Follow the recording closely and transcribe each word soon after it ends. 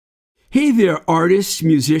Hey there, artists,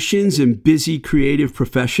 musicians, and busy creative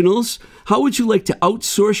professionals. How would you like to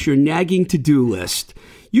outsource your nagging to-do list?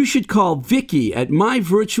 You should call Vicky at My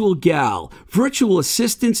Virtual Gal, virtual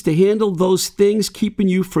assistants to handle those things keeping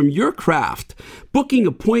you from your craft. Booking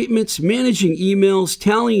appointments, managing emails,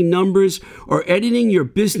 tallying numbers, or editing your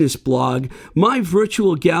business blog, My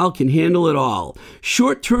Virtual Gal can handle it all.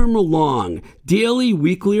 Short-term or long, daily,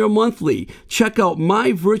 weekly, or monthly. Check out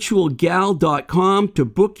myvirtualgal.com to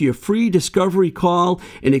book your free discovery call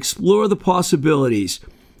and explore the possibilities.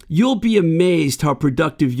 You'll be amazed how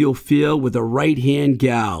productive you'll feel with a right-hand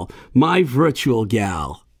gal, My Virtual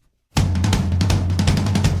Gal.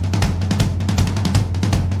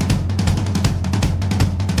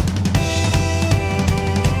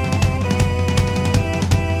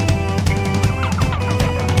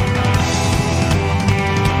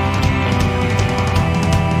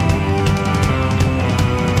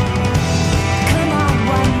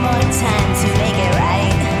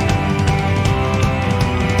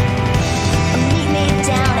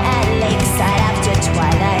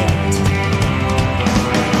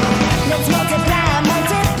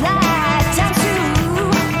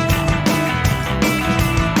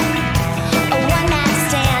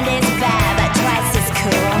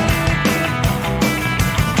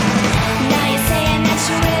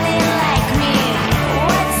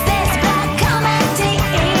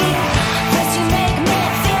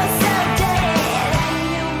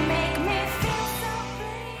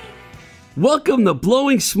 Welcome to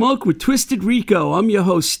Blowing Smoke with Twisted Rico. I'm your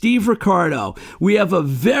host, Steve Ricardo. We have a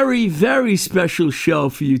very, very special show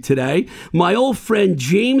for you today. My old friend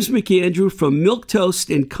James McAndrew from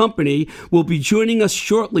Milqetoast and Company will be joining us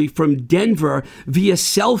shortly from Denver via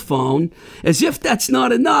cell phone. As if that's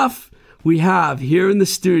not enough, we have here in the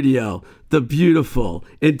studio the beautiful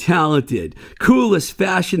and talented, coolest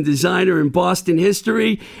fashion designer in Boston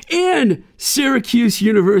history and Syracuse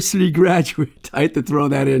University graduate. I had to throw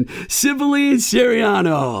that in. Cibeline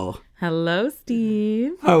Sariano. Hello,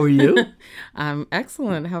 Steve. How are you? I'm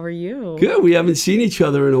excellent. How are you? Good. We haven't seen each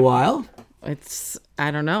other in a while. I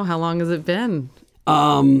don't know. How long has it been?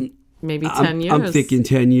 Maybe 10 years. I'm thinking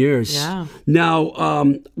 10 years. Yeah. Now,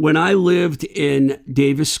 when I lived in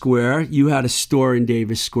Davis Square, you had a store in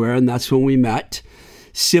Davis Square, and that's when we met.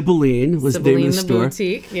 Cibeline was the name of the store.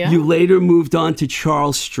 Boutique, yeah. You later moved on to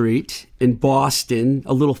Charles Street in Boston,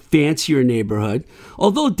 a little fancier neighborhood.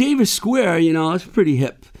 Although Davis Square, it's pretty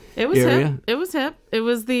hip. It was area. hip. It was hip. It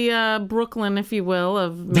was the Brooklyn, if you will,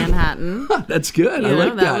 of Manhattan. That's good. I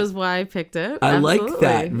like that. That was why I picked it. I Absolutely. like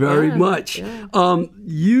that very much. Yeah.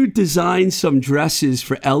 You designed some dresses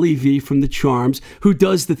for LEV from The Charms, who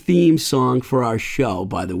does the theme song for our show,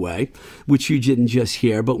 by the way, which you didn't just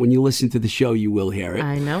hear, but when you listen to the show, you will hear it.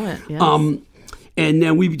 I know it, yes. And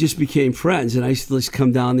then we just became friends, and I used to just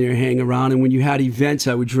come down there and hang around. And when you had events,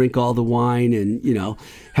 I would drink all the wine and,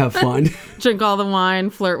 have fun. Drink all the wine,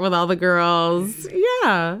 flirt with all the girls.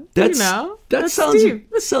 Yeah, that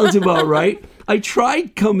sounds about right. I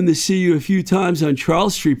tried coming to see you a few times on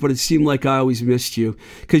Charles Street, but it seemed like I always missed you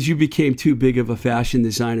because you became too big of a fashion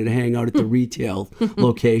designer to hang out at the retail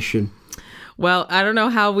location. Well, I don't know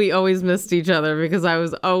how we always missed each other because I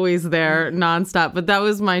was always there nonstop. But that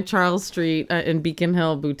was my Charles Street in Beacon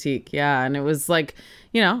Hill boutique. Yeah. And it was like,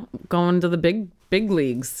 going to the big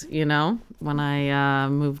leagues, when I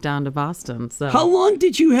moved down to Boston. So how long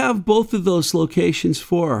did you have both of those locations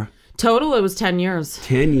for? Total, it was 10 years.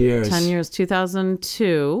 10 years. 10 years.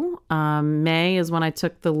 2002. May is when I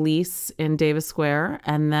took the lease in Davis Square.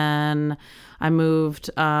 And then I moved,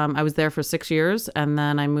 I was there for 6 years. And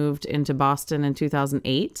then I moved into Boston in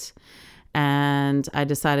 2008. And I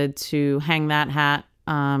decided to hang that hat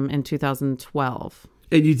in 2012.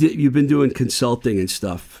 And you've been doing consulting and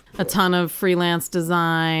stuff. A ton of freelance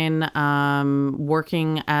design,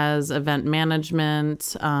 working as event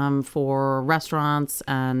management for restaurants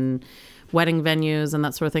and wedding venues and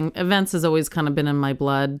that sort of thing. Events has always kind of been in my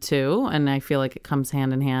blood too, and I feel like it comes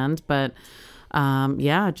hand in hand. But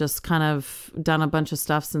just kind of done a bunch of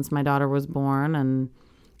stuff since my daughter was born. And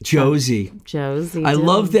Josie. I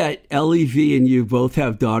love that LEV and you both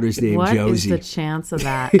have daughters named Josie. What is the chance of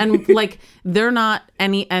that? And they're not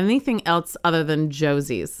anything else other than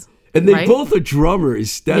Josies. And they both are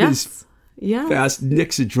drummers. That is yeah. fast.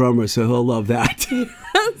 Nick's a drummer, so he'll love that.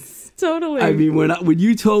 Yes, totally. I mean, when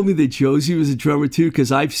you told me that Josie was a drummer too,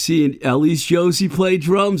 because I've seen Ellie's Josie play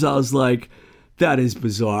drums, I was like, That is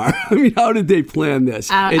bizarre. I mean, how did they plan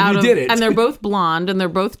this? And you did it. And they're both blonde, and they're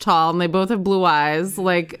both tall, and they both have blue eyes.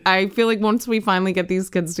 Like, I feel like once we finally get these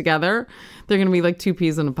kids together, they're going to be like two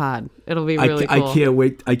peas in a pod. It'll be really cool. I can't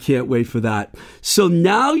wait. I can't wait for that. So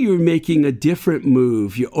now you're making a different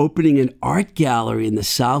move. You're opening an art gallery in the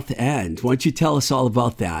South End. Why don't you tell us all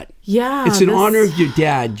about that? Yeah. It's in honor of your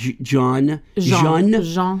dad, Jean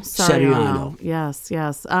Sariano.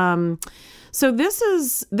 Yes. So this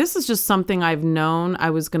is just something I've known I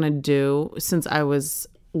was going to do since I was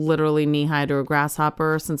literally knee-high to a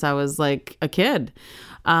grasshopper, since I was like a kid.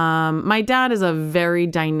 My dad is a very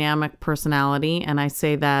dynamic personality, and I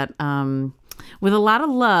say that with a lot of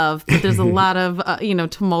love, but there's a lot of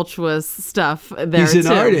tumultuous stuff there. He's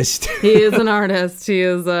an artist. He is an artist. He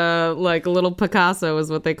is like a little Picasso,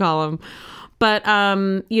 is what they call him. But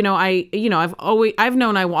I've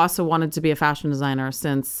known I also wanted to be a fashion designer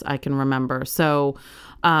since I can remember. So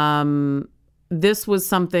this was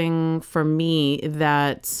something for me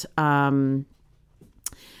that my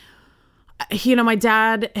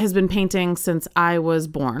dad has been painting since I was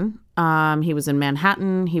born. He was in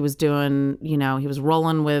Manhattan. He was doing, he was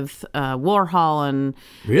rolling with Warhol and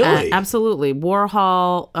really, absolutely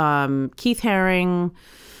Warhol, Keith Haring.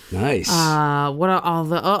 Nice. What are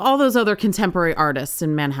all those other contemporary artists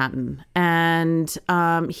in Manhattan? And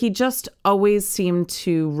he just always seemed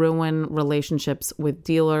to ruin relationships with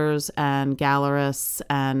dealers and gallerists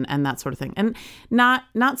and that sort of thing. And not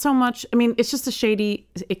so much. I mean, it's just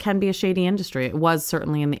it can be a shady industry. It was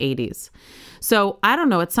certainly in the 80s. So I don't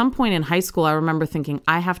know. At some point in high school, I remember thinking,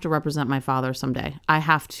 I have to represent my father someday. I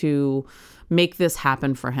have to make this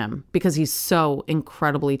happen for him because he's so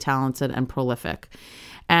incredibly talented and prolific.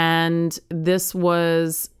 And this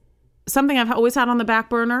was something I've always had on the back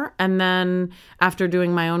burner. And then after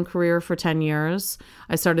doing my own career for 10 years,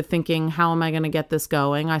 I started thinking, how am I going to get this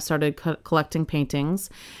going? I started collecting paintings.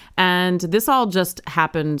 And this all just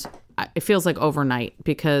happened, it feels like overnight,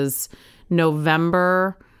 because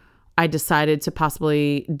November, I decided to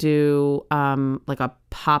possibly do like a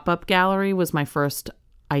pop-up gallery was my first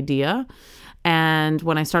idea. And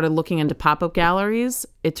when I started looking into pop-up galleries,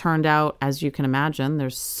 it turned out, as you can imagine,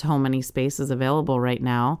 there's so many spaces available right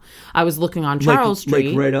now. I was looking on Charles Street.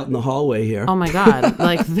 Like right out in the hallway here. Oh my God.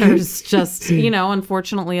 Like there's just,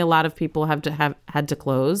 unfortunately a lot of people had to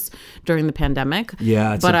close during the pandemic.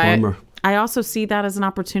 Yeah, it's a bummer. I also see that as an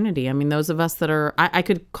opportunity. I mean, those of us that are, I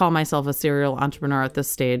could call myself a serial entrepreneur at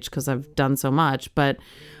this stage because I've done so much. But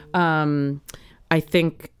I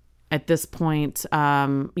think at this point,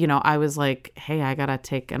 I was like, hey, I got to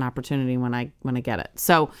take an opportunity when I get it.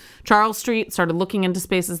 So Charles Street, started looking into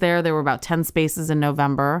spaces there. There were about 10 spaces in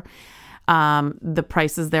November. The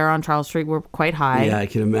prices there on Charles Street were quite high. Yeah, I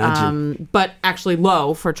can imagine. But actually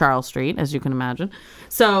low for Charles Street, as you can imagine.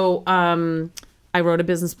 So I wrote a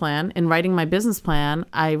business plan. In writing my business plan,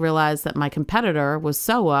 I realized that my competitor was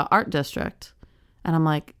SoWa Art District. And I'm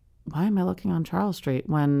like, why am I looking on Charles Street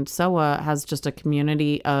when SoWa has just a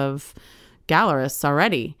community of gallerists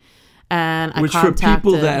already? And Which for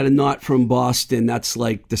people that are not from Boston, that's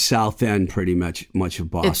like the South End pretty much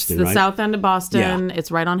of Boston, it's the right? South End of Boston. Yeah.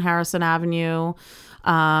 It's right on Harrison Avenue.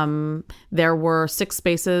 There were 6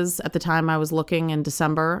 spaces at the time I was looking in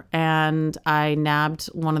December, and I nabbed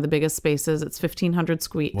one of the biggest spaces. It's 1,500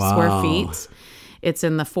 square feet. It's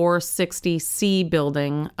in the 460C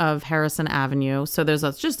building of Harrison Avenue. So there's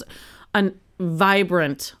just a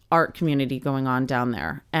vibrant art community going on down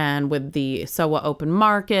there. And with the SoWa open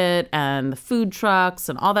market and the food trucks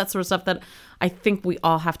and all that sort of stuff that I think we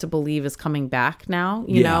all have to believe is coming back now,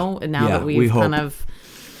 now that we've kind of,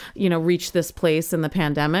 reached this place in the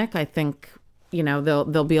pandemic, I think,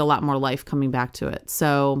 there'll be a lot more life coming back to it.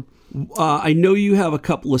 So I know you have a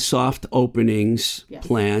couple of soft openings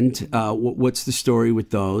planned. What's the story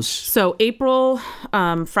with those? So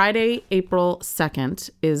Friday, April 2nd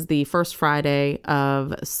is the first Friday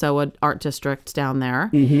of SoWa Art District down there.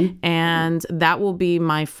 Mm-hmm. And that will be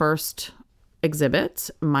my first exhibit,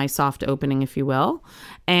 my soft opening, if you will.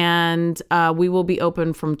 And we will be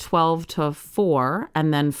open from 12 to 4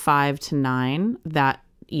 and then 5 to 9 that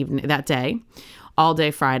day. All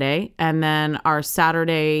day Friday. And then our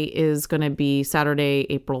Saturday is going to be Saturday,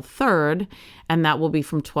 April 3rd, and that will be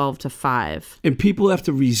from 12 to 5. And people have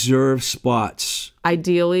to reserve spots.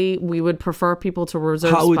 Ideally, we would prefer people to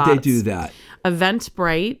reserve spots. How would they do that?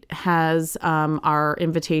 Eventbrite has our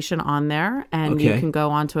invitation on there, and you can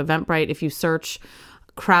go on to Eventbrite. If you search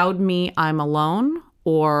Crowd Me, I'm Alone,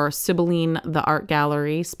 or Cibeline the Art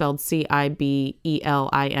Gallery, spelled Cibeline,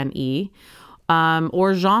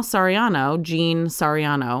 or Jean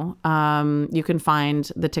Sariano, you can find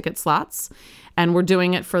the ticket slots. And we're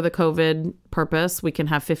doing it for the COVID purpose. We can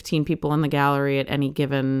have 15 people in the gallery at any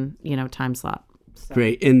given, time slot. So.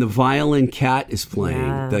 Great. And the violin cat is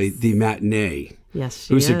playing the matinee. Yes,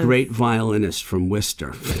 she Who's is. a great violinist from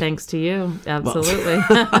Worcester. Thanks to you. Absolutely.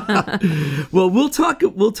 Well, we'll talk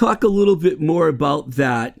a little bit more about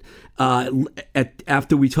that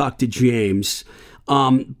after we talk to James.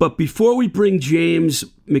 But before we bring James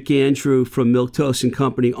McAndrew from Milqetoast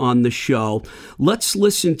Company on the show, let's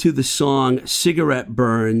listen to the song Cigarette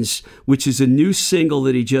Burns, which is a new single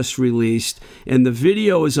that he just released. And the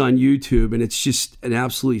video is on YouTube, and it's just an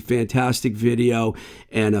absolutely fantastic video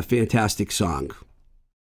and a fantastic song.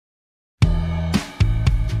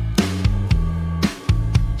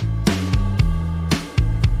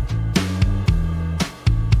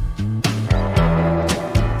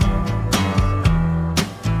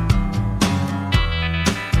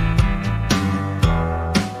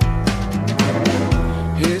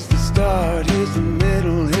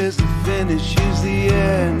 Here's the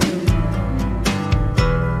end.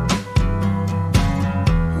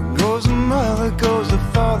 Goes the mother, goes the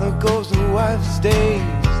father, goes the wife, stays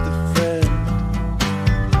the friend.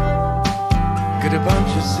 Got a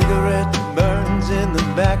bunch of cigarette burns in the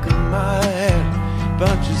back of my head.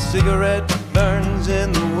 Bunch of cigarette burns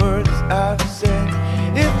in the words I've said.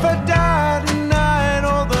 If I die tonight,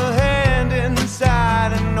 hold the hand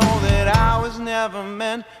inside and know that I was never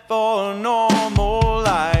meant for a normal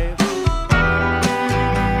life.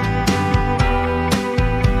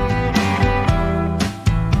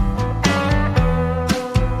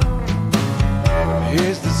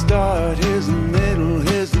 Here's the start, here's the middle,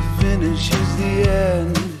 here's the finish, here's the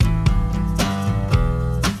end.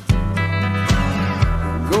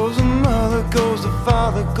 Goes the mother, goes the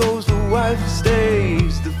father, goes the wife,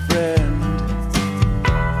 stays the friend.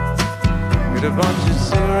 Got a bunch of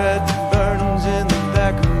cigarette burns in the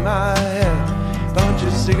back of my head. Bunch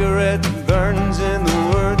of cigarette burns in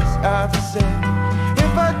the words I've said.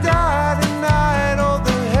 If I die tonight, hold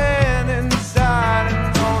the hand inside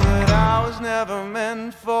and know that I was never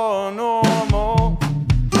meant for a normal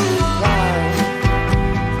life.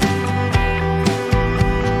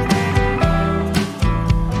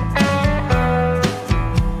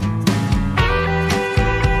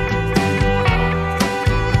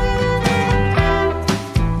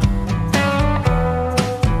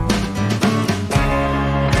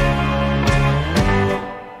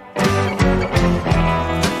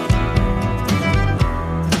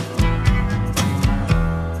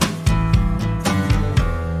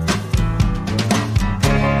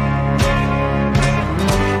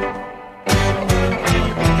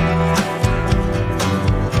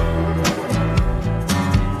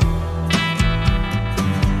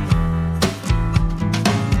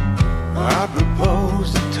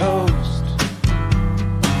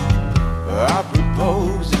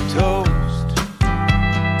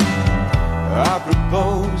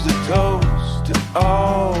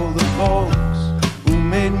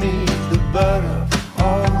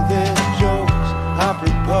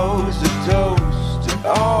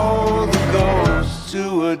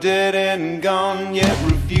 Dead and gone, yet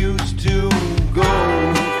refuse to go.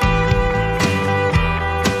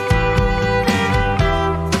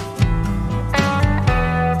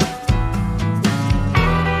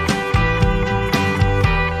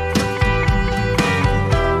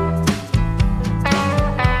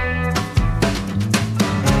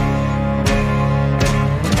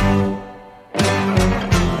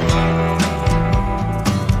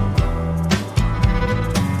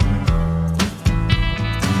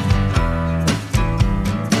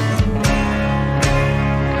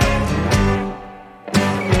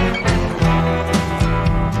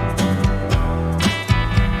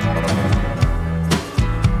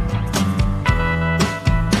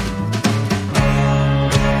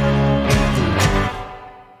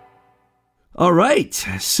 All right,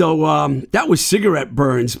 so that was Cigarette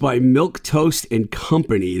Burns by Milqetoast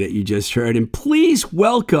Company that you just heard. And please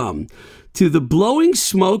welcome to the Blowing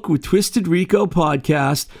Smoke with Twisted Rico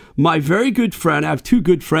podcast, my very good friend. I have two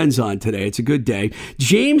good friends on today. It's a good day.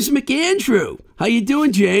 James McAndrew. How you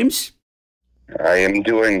doing, James? I am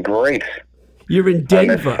doing great. You're in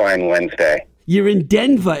Denver. On this fine Wednesday. You're in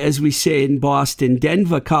Denver, as we say in Boston.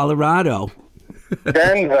 Denver, Colorado.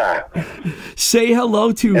 Denver. Say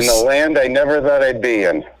hello to... In the land I never thought I'd be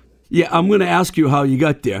in. Yeah, I'm going to ask you how you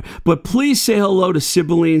got there. But please say hello to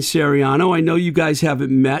Cibeline Sariano. I know you guys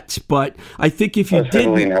haven't met, but I think if you did...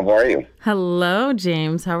 Cibeline, how are you? Hello,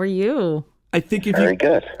 James. How are you? I think if Very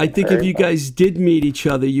good. I think if you guys did meet each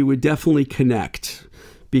other, you would definitely connect.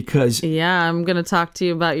 Because... Yeah, I'm going to talk to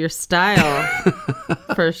you about your style.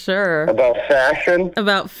 For sure. About fashion?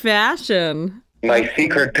 About fashion. My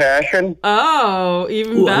secret passion? Oh,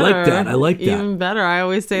 even Ooh, better. I like that. I like that. Even better. I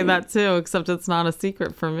always say that too, except it's not a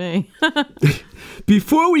secret for me.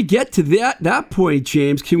 Before we get to that point,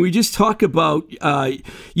 James, can we just talk about,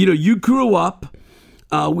 you grew up,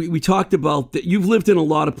 we talked about that you've lived in a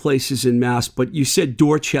lot of places in Mass, but you said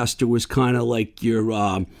Dorchester was kind of like your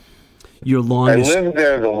longest. I lived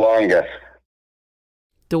there the longest.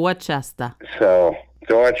 Dorchester. So,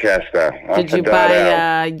 Dorchester. Did you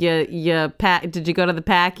buy your pack? Did you go to the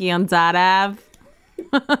Packy on Dot Ave?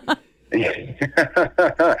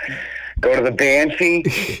 Go to the Banshee.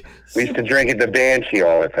 We used to drink at the Banshee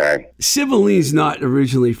all the time. Cibeline's not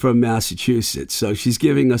originally from Massachusetts, so she's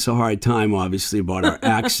giving us a hard time, obviously, about our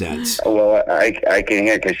accents. Well, I can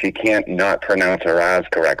hear because she can't not pronounce her R's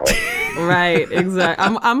correctly. Right,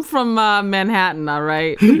 exactly. I'm from Manhattan, all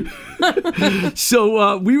right?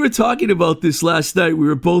 So we were talking about this last night. We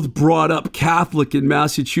were both brought up Catholic in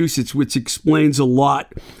Massachusetts, which explains a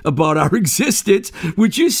lot about our existence.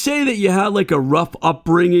 Would you say that you had like a rough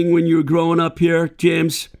upbringing when you were growing up here,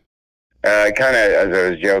 James? Kind of, as I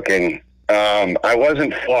was joking, I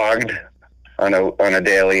wasn't flogged on a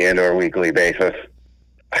daily and or weekly basis.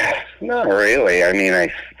 Not really. I mean,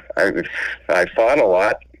 I fought a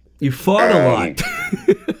lot. You fought a lot.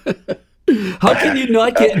 How can you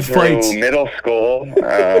not get in fights? Through middle school,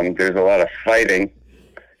 there's a lot of fighting.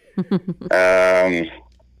 But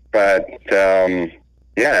I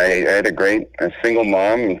had a single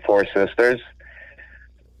mom and 4 sisters.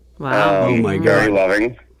 Wow. Oh my God. Very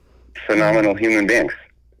loving, phenomenal human beings.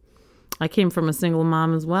 I came from a single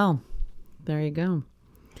mom as well. There you go.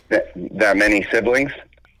 That many siblings?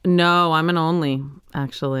 No, I'm an only,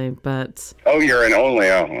 actually, but... Oh, you're an only.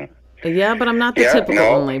 Oh. Yeah, but I'm not the typical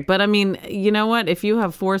no. only. But I mean, you know what? If you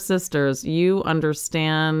have 4 sisters, you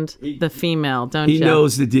understand the female, don't you? He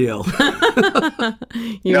knows the deal.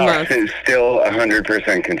 You must. Still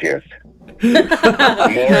 100% confused.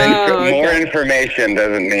 More information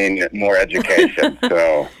doesn't mean more education,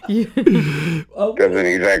 so doesn't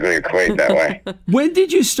exactly equate that way. When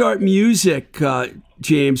did you start music,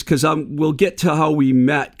 James? Because we'll get to how we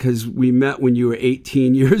met, because we met when you were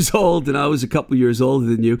 18 years old, and I was a couple years older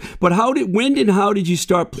than you. But when and how did you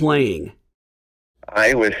start playing?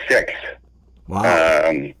 I was 6. Wow.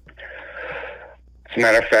 As a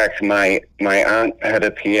matter of fact, my aunt had a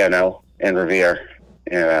piano in Revere.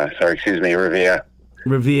 Revere.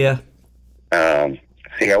 Revere.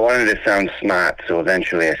 See, I wanted to sound smart, so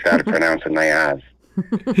eventually I started pronouncing my R's.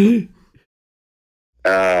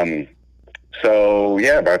 So,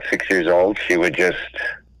 yeah, about 6 years old, she would it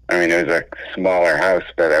was a smaller house,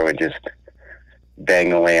 but I would just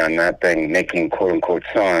bang away on that thing, making quote-unquote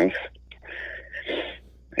songs.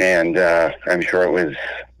 And I'm sure it was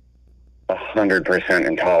 100%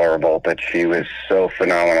 intolerable, but she was so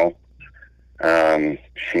phenomenal.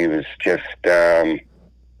 She was just,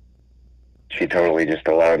 she totally just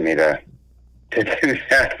allowed me to do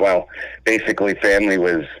that. Well, basically family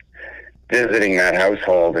was visiting that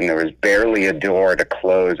household, and there was barely a door to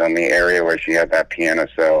close on the area where she had that piano.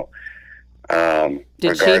 So,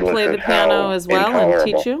 did she play the piano as well and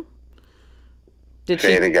teach you?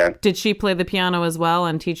 Say it again. Did she play the piano as well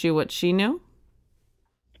and teach you what she knew?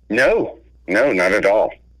 No, not at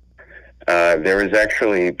all. There was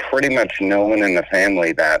actually pretty much no one in the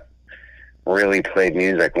family that really played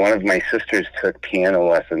music. One of my sisters took piano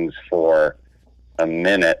lessons for a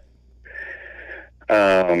minute.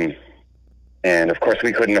 And of course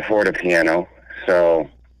we couldn't afford a piano. So,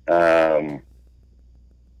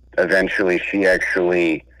 eventually she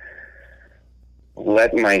actually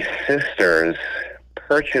let my sisters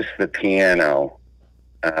purchase the piano,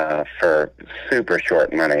 for super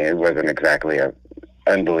short money. It wasn't exactly a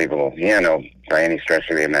unbelievable piano by any stretch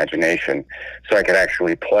of the imagination. So I could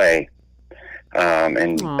actually play,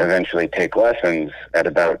 and eventually take lessons at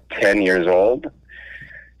about 10 years old.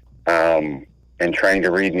 And trying to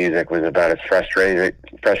read music was about as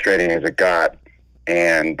frustrating as it got.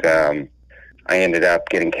 And I ended up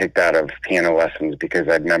getting kicked out of piano lessons because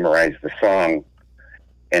I'd memorize the song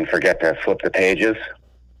and forget to flip the pages.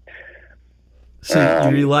 So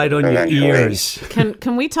you relied on your ears.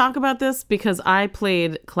 Can we talk about this? Because I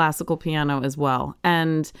played classical piano as well.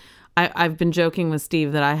 And I've been joking with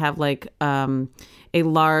Steve that I have like a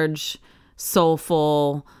large,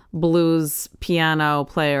 soulful blues piano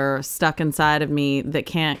player stuck inside of me that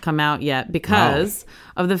can't come out yet because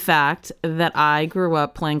of the fact that I grew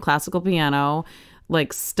up playing classical piano,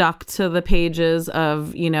 like stuck to the pages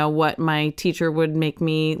of, what my teacher would make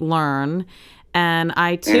me learn. And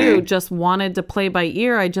I too just wanted to play by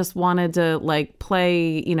ear. I just wanted to like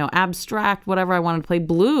play, abstract, whatever. I wanted to play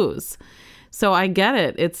blues. So I get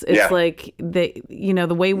it. It's like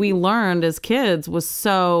the way we learned as kids was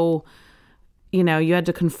so, you had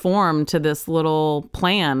to conform to this little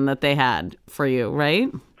plan that they had for you, right?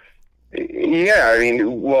 Yeah, I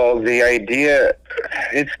mean, well, the idea,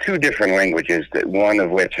 it's two different languages, that one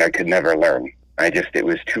of which I could never learn. It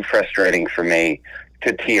was too frustrating for me,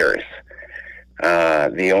 to tears.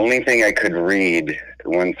 The only thing I could read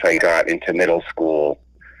once I got into middle school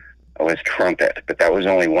was trumpet, but that was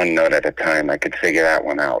only one note at a time. I could figure that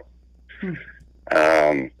one out.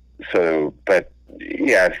 But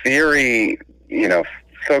yeah, theory,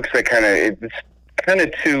 folks that it's kind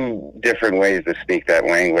of two different ways to speak that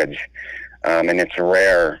language. And it's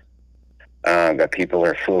rare that people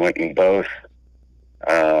are fluent in both,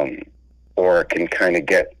 or can kind of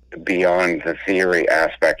get beyond the theory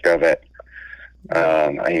aspect of it.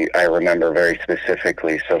 I remember very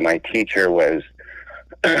specifically. So my teacher was,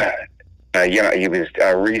 he was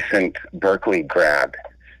a recent Berkeley grad.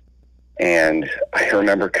 And I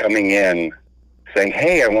remember coming in saying,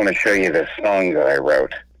 "Hey, I want to show you this song that I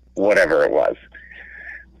wrote," whatever it was.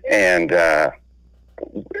 And I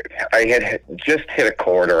had just hit a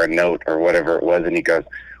chord or a note or whatever it was. And he goes,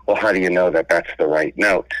 "Well, how do you know that that's the right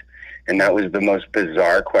note?" And that was the most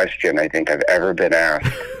bizarre question I think I've ever been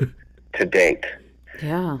asked to date.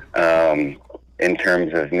 Yeah. In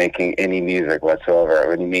terms of making any music whatsoever.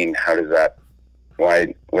 What do you mean? How does that?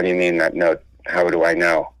 Why? What do you mean that note? How do I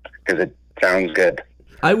know? Because it sounds good.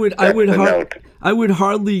 I would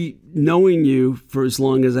hardly, knowing you for as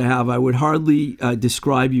long as I have, I would hardly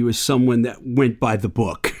describe you as someone that went by the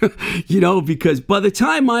book, because by the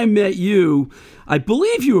time I met you, I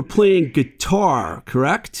believe you were playing guitar,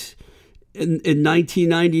 correct? In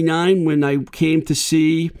 1999 when I came to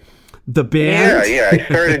see the band. Yeah.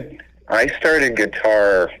 I started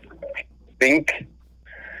guitar, I think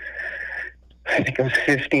I was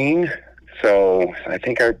 15. So I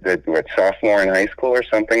think I was sophomore in high school or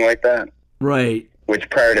something like that. Right. Which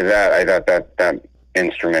prior to that, I thought that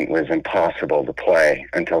instrument was impossible to play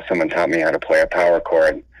until someone taught me how to play a power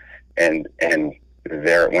chord, and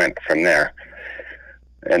there it went from there.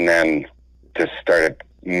 And then just started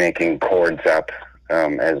making chords up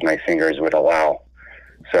as my fingers would allow.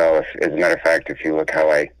 So, as a matter of fact, if you look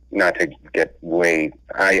how not to get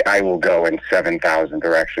I will go in 7,000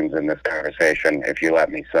 directions in this conversation if you let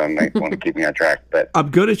me, so I might want to keep me on track. But I'm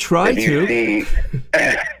going to try to.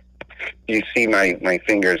 You see my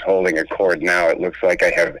fingers holding a chord now, it looks like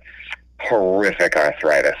I have horrific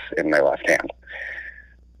arthritis in my left hand.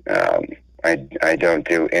 I don't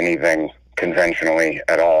do anything conventionally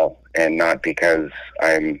at all, and not because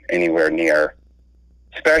I'm anywhere near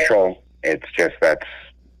special. It's just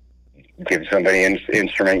give somebody an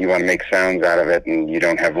instrument, you want to make sounds out of it, and you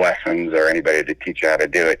don't have lessons or anybody to teach you how to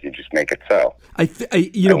do it. You just make it so. I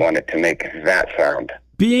want it to make that sound.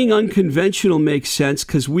 Being unconventional makes sense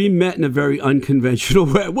because we met in a very unconventional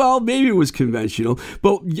way. Well, maybe it was conventional,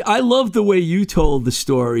 but I love the way you told the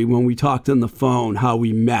story when we talked on the phone, how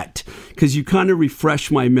we met, because you kind of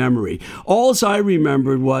refreshed my memory. All I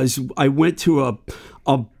remembered was I went to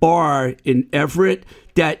a bar in Everett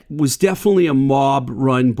that was definitely a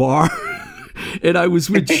mob-run bar. And I was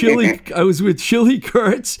with Chili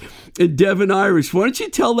Kurtz and Devin Irish. Why don't you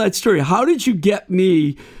tell that story? How did you get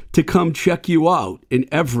me to come check you out in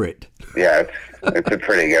Everett? Yeah, it's a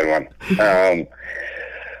pretty good one.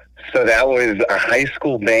 So that was a high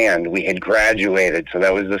school band. We had graduated, so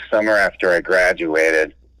that was the summer after I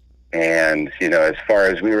graduated. And, as far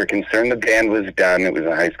as we were concerned, the band was done. It was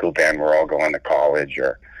a high school band. We're all going to college,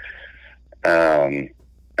 or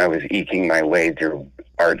I was eking my way through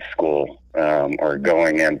art school, or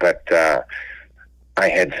going in. But I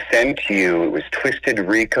had sent you, it was Twisted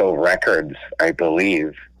Rico Records, I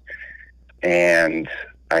believe, and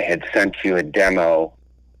I had sent you a demo,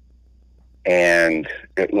 and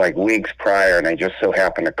like weeks prior, and I just so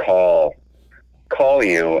happened to call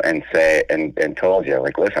you and say, and told you,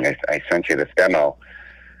 like, listen, I sent you this demo.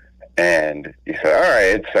 And you said, all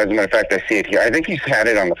right, as a matter of fact, I see it here. I think you had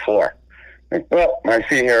it on the floor. Like, well, I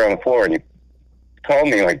see it here on the floor. And you called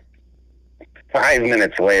me like 5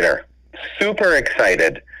 minutes later, super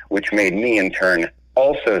excited, which made me in turn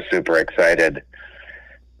also super excited,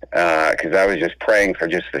 because I was just praying for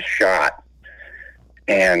just a shot.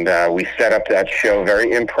 And we set up that show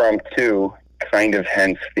very impromptu, kind of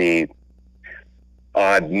hence the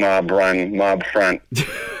odd mob front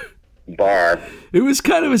bar. It was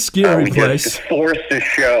kind of a scary place. Just forced a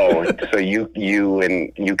show so you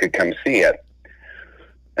could come see it.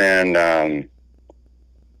 And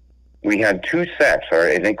we had two sets, or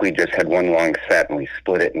I think we just had one long set, and we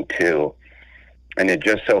split it in two. And it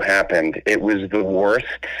just so happened it was the worst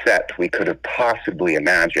set we could have possibly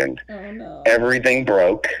imagined. Oh, no. Everything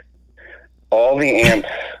broke. All the amps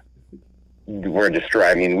were destroyed.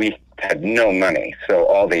 I mean, we had no money, so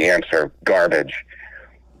all the amps are garbage.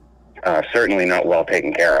 Certainly not well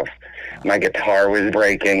taken care of. My guitar was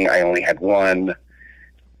breaking. I only had one.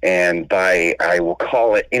 And by, I will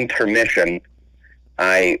call it intermission,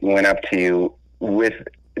 I went up to you with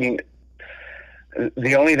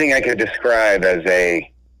the only thing I could describe as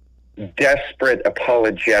a desperate,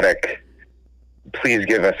 apologetic, please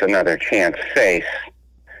give us another chance face.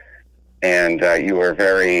 And you were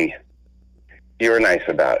nice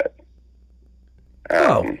about it.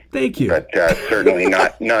 Thank you. But certainly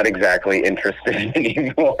not exactly interested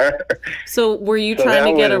anymore. So were you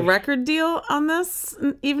trying to get a record deal on this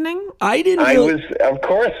evening? I didn't. I was, of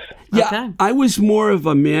course. Yeah, Okay. I was more of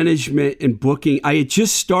a management and booking. I had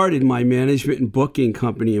just started my management and booking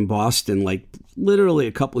company in Boston, like literally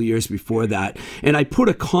a couple of years before that. And I put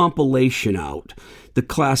a compilation out, the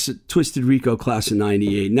Twisted Rico class of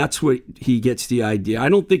 98. And that's what he gets the idea. I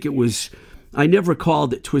don't think it was, I never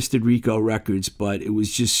called it Twisted Rico Records, but it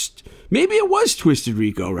was just, maybe it was Twisted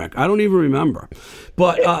Rico Records. I don't even remember.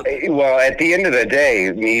 But well, at the end of the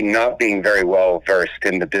day, me not being very well versed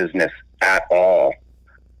in the business at all,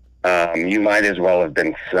 you might as well have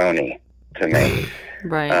been Sony to me.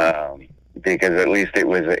 Right. Because at least it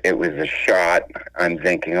was a shot. I'm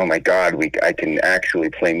thinking, oh my God, I can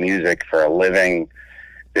actually play music for a living.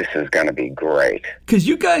 This is going to be great. because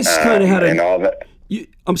you guys kind of had and all that.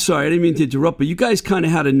 I'm sorry, I didn't mean to interrupt, but you guys kind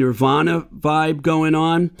of had a Nirvana vibe going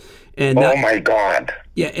on. And Oh my God.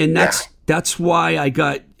 yeah, and that's why I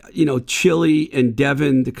got, Chili and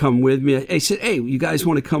Devin to come with me. I said, hey, you guys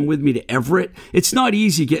want to come with me to Everett? It's not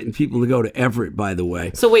easy getting people to go to Everett, by the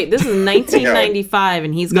way. So wait, this is 1995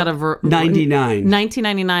 and he's got a 99.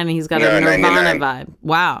 1999 and he's got No, a Nirvana 99. vibe.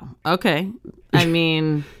 Wow. Okay. I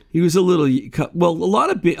mean, He was a little, well,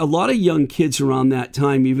 a lot of young kids around that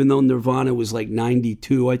time, even though Nirvana was like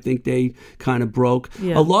 92, I think they kind of broke.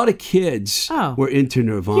 Yeah. A lot of kids Oh. were into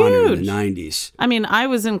Nirvana in Huge. the 90s. I mean, I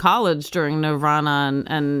was in college during Nirvana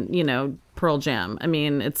and Pearl Jam. I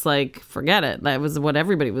mean, it's like, forget it. That was what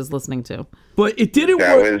everybody was listening to. But it didn't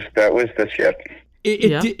work. That was the shit.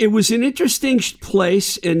 It was an interesting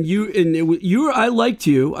place, and I liked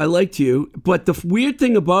you. But the weird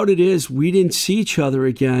thing about it is, we didn't see each other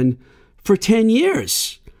again for 10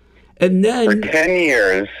 years, and then For 10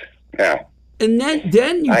 years, yeah. and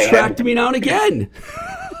then you tracked me down again.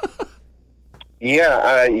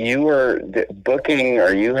 Yeah, you were booking,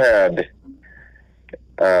 or you had,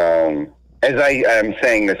 as I'm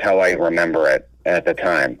saying this how I remember it at the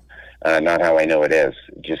time, not how I know it is.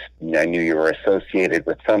 Just, I knew you were associated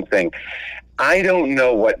with something. I don't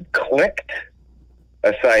know what clicked,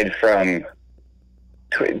 aside from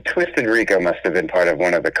Twisted Rico must have been part of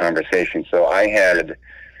one of the conversations. So I had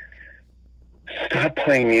stopped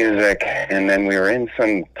playing music, and then we were in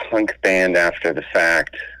some punk band after the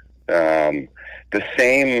fact. One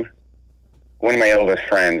of my oldest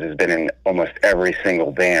friends has been in almost every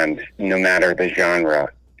single band, no matter the genre.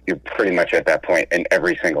 You're pretty much at that point in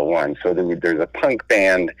every single one. So there's a punk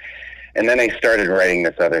band, and then I started writing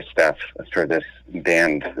this other stuff for this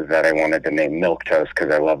band that I wanted to name Milqetoast,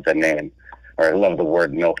 because I love the name, or I love the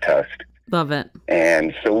word Milqetoast. Love it.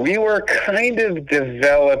 And so we were kind of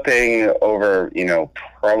developing over,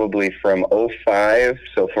 probably from 2005.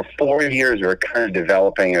 So for 4 years, we were kind of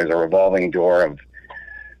developing as a revolving door of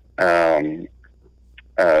band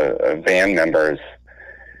members.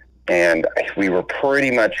 And we were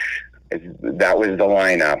pretty much, that was the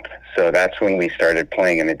lineup. So that's when we started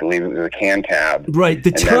playing, and I believe it was a Cantab. Right,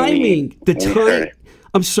 the And then timing, we started-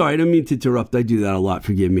 I'm sorry, I don't mean to interrupt. I do that a lot.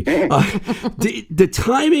 Forgive me. The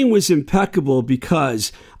timing was impeccable,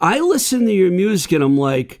 because I listen to your music and I'm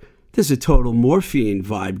like, there's a total Morphine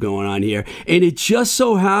vibe going on here. And it just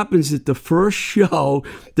so happens that the first show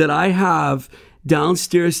that I have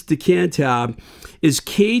downstairs at the Cantab is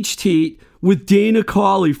Caged Heat with Dana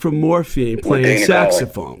Cawley from Morphine playing Dana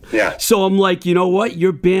saxophone. Cawley. Yeah. So I'm like, you know what?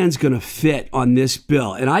 Your band's going to fit on this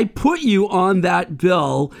bill. And I put you on that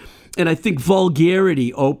bill. And I think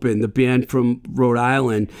Vulgarity opened, the band from Rhode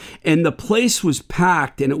Island, and the place was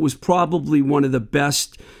packed, and it was probably one of the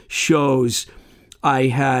best shows I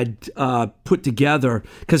had put together,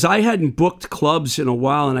 because I hadn't booked clubs in a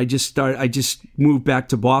while, and I just moved back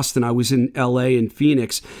to Boston. I was in LA and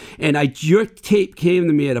Phoenix, and your tape came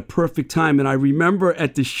to me at a perfect time. And I remember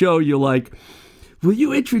at the show, you're like, will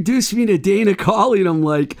you introduce me to Dana Cawley? And I'm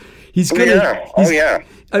like, he's gonna. Yeah. Oh yeah.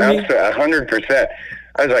 I mean, 100%.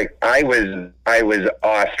 I was like, I was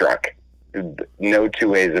awestruck. No two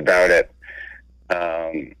ways about it.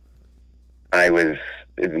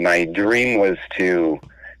 my dream was to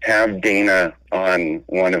have Dana on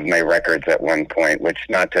one of my records at one point, which,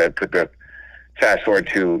 not to put the fast forward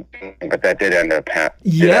to, but that did end up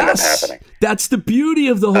happening. That's the beauty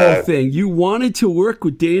of the whole thing. You wanted to work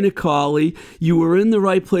with Dana Colley. You were in the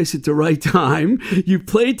right place at the right time. You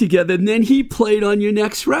played together, and then he played on your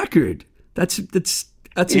next record. That's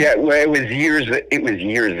yeah. Well, it was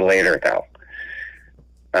years later, though.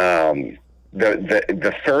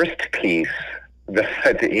 The first piece.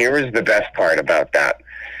 Here was the best part about that.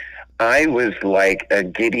 I was like a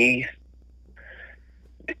giddy.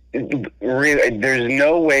 Really, there's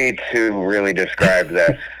no way to really describe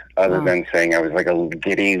this other than saying I was like a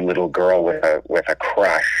giddy little girl with a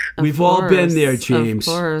crush. We've all been there, James.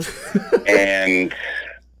 Of course. And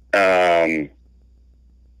a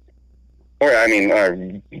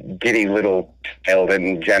giddy little child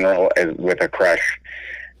in general with a crush.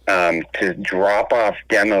 To drop off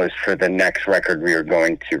demos for the next record we were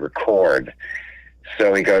going to record.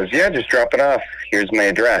 So he goes, yeah, just drop it off. Here's my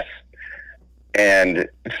address. And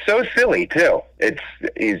it's so silly too.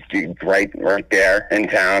 He's right there in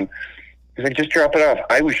town. He's like, just drop it off.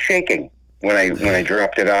 I was shaking when I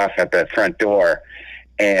dropped it off at the front door.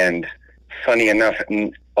 And funny enough,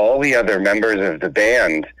 all the other members of the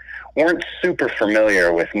band weren't super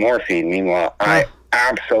familiar with Morphine. Meanwhile, I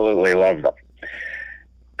absolutely love them.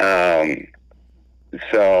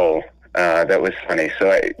 So that was funny.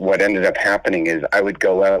 So what ended up happening is I would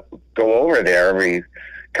go over there every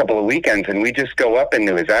couple of weekends, and we just go up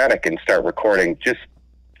into his attic and start recording just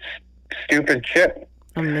stupid shit.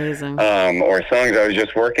 Amazing. Or songs I was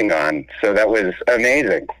just working on. So that was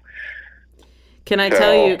amazing. Can I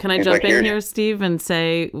jump in here, Steve, and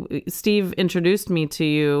say, Steve introduced me to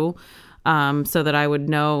you so that I would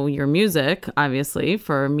know your music, obviously,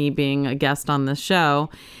 for me being a guest on this show.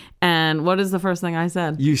 And what is the first thing I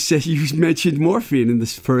said? You mentioned Morphine in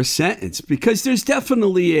this first sentence, because there's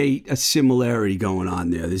definitely a similarity going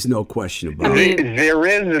on there. There's no question about it. There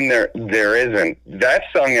is and there isn't. That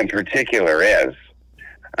song in particular is.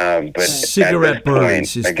 But Cigarette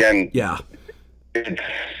Burns point, again, yeah.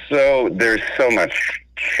 There's so much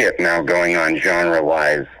shit now going on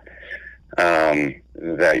genre-wise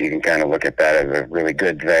that you can kind of look at that as a really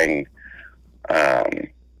good thing.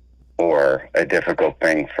 Or a difficult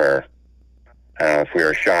thing for if we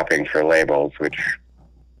were shopping for labels, which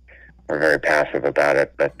we're very passive about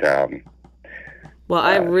it. But well,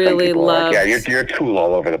 I really love. Yeah, you're a tool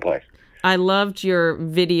all over the place. I loved your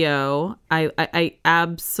video. I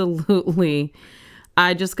absolutely.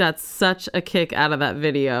 I just got such a kick out of that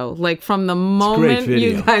video. Like, from the moment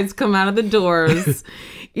you guys come out of the doors,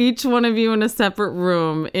 each one of you in a separate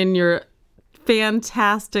room in your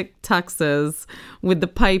fantastic tuxes with the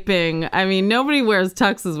piping. I mean, nobody wears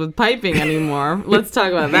tuxes with piping anymore. Let's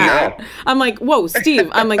talk about that. No. I'm like, whoa, Steve.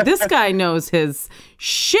 I'm like, this guy knows his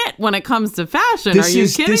shit when it comes to fashion. Are you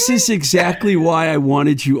kidding me? This is exactly why I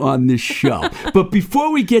wanted you on this show. But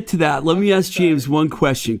before we get to that, let me ask James one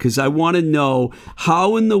question, because I want to know,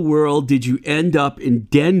 how in the world did you end up in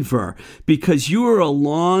Denver? Because you were a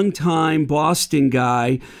long-time Boston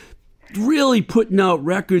guy, really putting out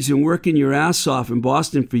records and working your ass off in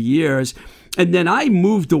Boston for years. And then I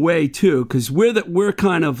moved away too, because we're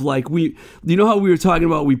kind of like, you know how we were talking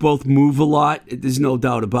about we both move a lot? There's no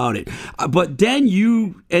doubt about it. But then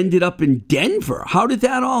you ended up in Denver. How did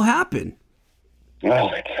that all happen? Oh,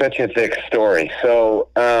 it's such a thick story. So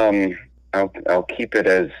I'll keep it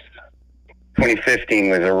as 2015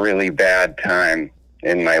 was a really bad time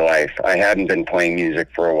in my life. I hadn't been playing music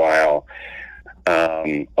for a while.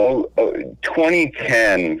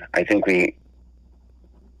 2010, I think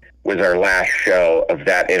was our last show of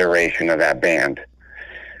that iteration of that band.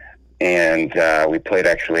 And we played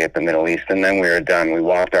actually at the Middle East, and then we were done. We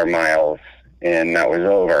walked our miles, and that was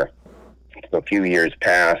over. So a few years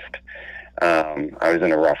passed. I was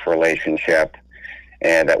in a rough relationship,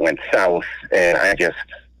 and that went south, and I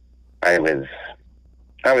was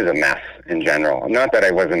a mess in general. Not that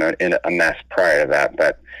I wasn't a mess prior to that,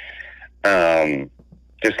 but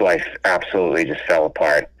just life absolutely just fell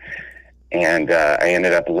apart. And I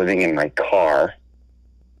ended up living in my car,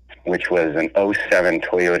 which was an 07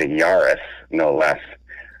 Toyota Yaris, no less.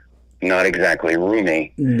 Not exactly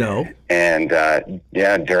roomy. No. And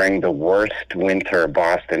during the worst winter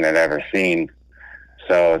Boston had ever seen.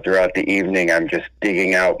 So throughout the evening, I'm just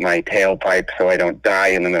digging out my tailpipe so I don't die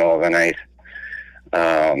in the middle of the night.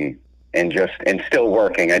 And still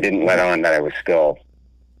working. I didn't let on that I was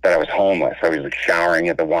homeless. I was like showering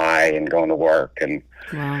at the Y and going to work, and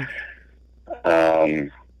wow.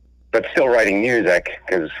 But still writing music,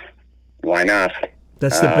 because why not?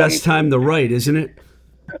 That's the best time to write, isn't it?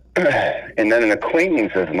 And then an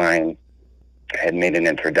acquaintance of mine had made an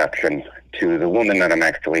introduction to the woman that I'm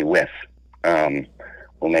actually with.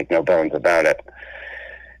 We'll make no bones about it.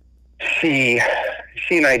 She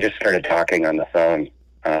and I just started talking on the phone,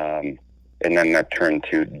 and then that turned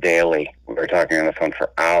to daily. We were talking on the phone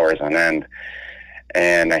for hours on end,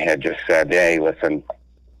 and I had just said, "Hey, listen,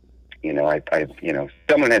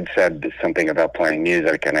 someone had said something about playing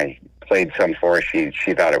music, and I played some for her. She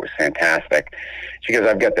thought it was fantastic. She goes,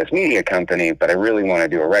 I've got this media company, but I really want to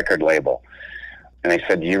do a record label." And I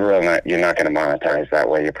said, you're not going to monetize that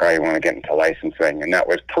way. You probably want to get into licensing. And that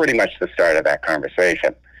was pretty much the start of that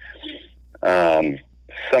conversation.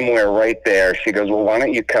 Somewhere right there, she goes, well, why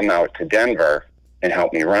don't you come out to Denver and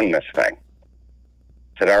help me run this thing?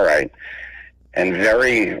 I said, all right. And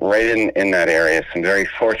right in that area, some very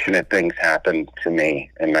fortunate things happened to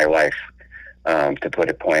me in my life. To put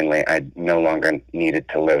it plainly, I no longer needed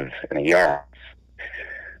to live in a yard,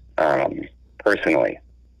 personally.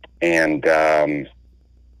 And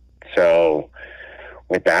so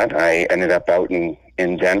with that, I ended up out in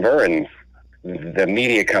Denver, and the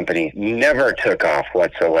media company never took off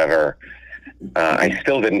whatsoever. I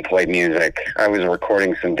still didn't play music. I was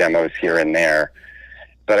recording some demos here and there,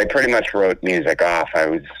 but I pretty much wrote music off. I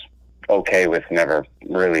was okay with never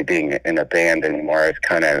really being in a band anymore. It's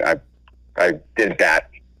kind of, I did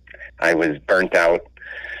that. I was burnt out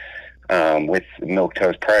with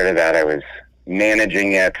Milqetoast. Prior to that, I was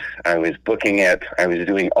managing it. I was booking it. I was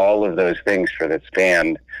doing all of those things for this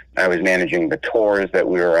band. I was managing the tours that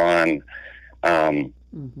we were on,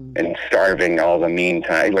 and starving all the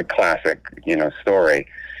meantime, like classic, story.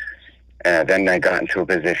 Then I got into a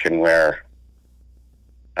position where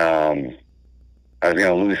I was going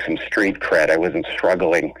to lose some street cred. I wasn't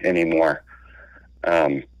struggling anymore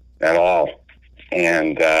at all.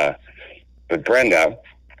 And but Brenda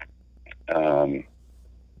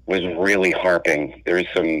was really harping. There was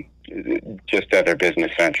some just other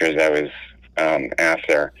business ventures I was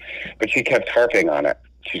after, but she kept harping on it.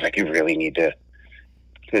 She's like, you really need to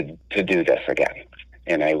do this again.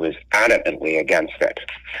 And I was adamantly against it.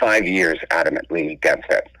 5 years adamantly against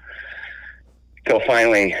it. Till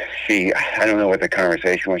finally I don't know what the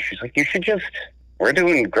conversation was. She's like, we're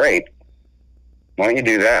doing great. Why don't you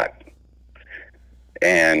do that?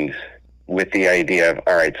 And with the idea of,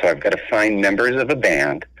 all right, so I've got to find members of a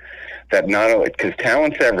band that not only, because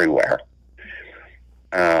talent's everywhere,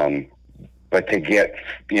 but to get,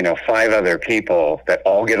 5 other people that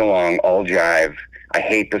all get along, all jive. I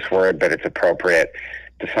hate this word, but it's appropriate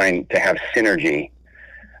to have synergy,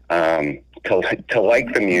 to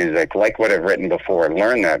like the music, like what I've written before, and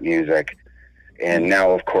learn that music. And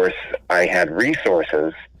now, of course, I had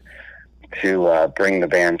resources to bring the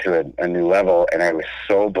band to a new level, and I was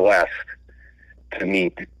so blessed to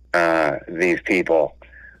meet these people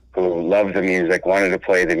who loved the music, wanted to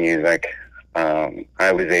play the music.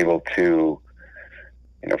 I was able to,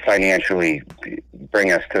 financially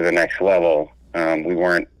bring us to the next level. We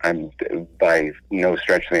weren't, by no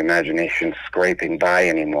stretch of the imagination, scraping by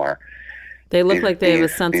anymore. They look like they have a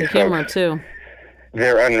sense of humor, too.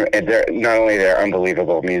 They're not only they're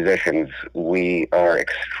unbelievable musicians, we are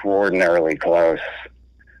extraordinarily close.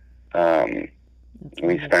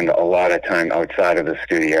 We spend a lot of time outside of the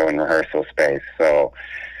studio and rehearsal space. So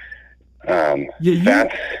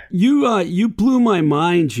you blew my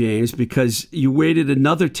mind, James, because you waited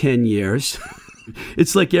another 10 years.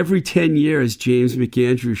 It's like every 10 years, James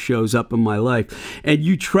McAndrew shows up in my life. And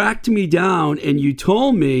you tracked me down and you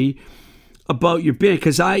told me about your band,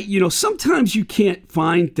 because sometimes you can't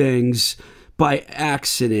find things by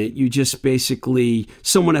accident. You just basically,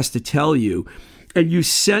 someone has to tell you. And you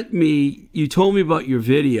told me about your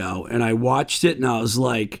video, and I watched it, and I was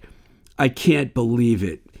like, I can't believe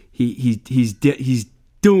it. He's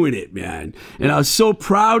doing it, man. And I was so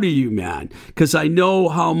proud of you, man, because I know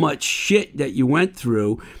how much shit that you went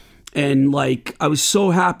through, and I was so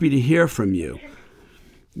happy to hear from you.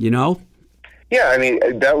 Yeah, I mean,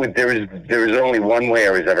 there was only one way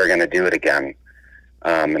I was ever going to do it again,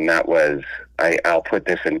 and that was, I'll put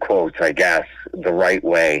this in quotes, I guess, the right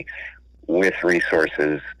way, with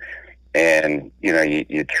resources. And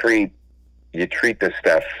you treat this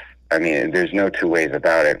stuff. I mean, there's no two ways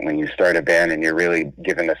about it. When you start a band and you're really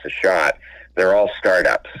giving this a shot, they're all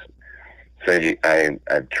startups. So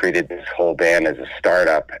I've treated this whole band as a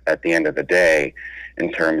startup at the end of the day, in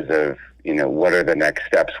terms of, what are the next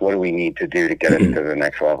steps? What do we need to do to get us to the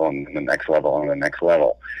next level, and the next level, and the next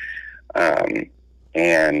level?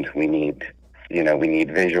 And we need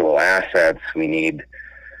visual assets. We need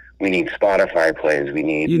We need Spotify plays. We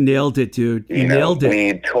need... You nailed it, dude. You nailed it. We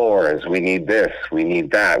need tours. We need this. We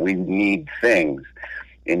need that. We need things.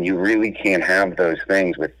 And you really can't have those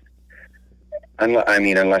things with...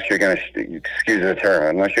 unless you're going to... excuse the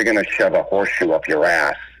term. Unless you're going to shove a horseshoe up your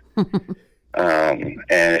ass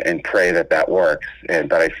and pray that works.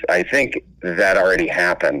 But I think that already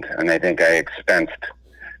happened. And I think I expensed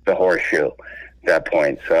the horseshoe that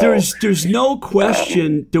point. So there's no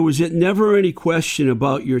question. There was never any question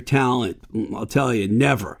about your talent. I'll tell you,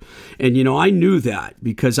 never. And I knew that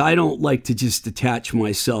because I don't like to just attach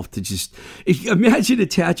myself to just. Imagine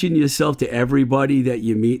attaching yourself to everybody that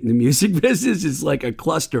you meet in the music business. It's like a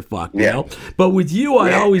clusterfuck, you know. But with you,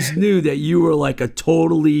 I always knew that you were like a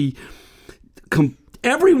totally.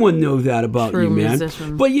 Everyone knew that about True you, man.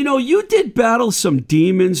 Musician. But you did battle some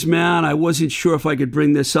demons, man. I wasn't sure if I could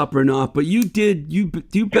bring this up or not, but you did. You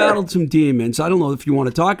battled some demons. I don't know if you want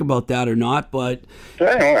to talk about that or not, but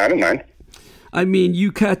I don't mind. I mean,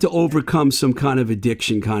 you had to overcome some kind of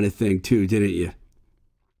addiction, kind of thing, too, didn't you?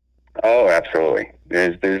 Oh, absolutely.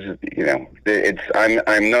 There's it's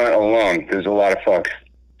I'm not alone. There's a lot of folks.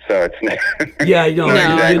 So it's yeah,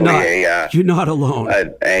 exactly you're not alone.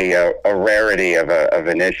 A rarity of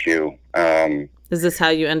an issue. Is this how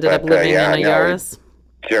you ended up living in a Yaris?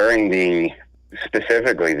 During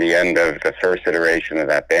specifically the end of the first iteration of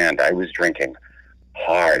that band, I was drinking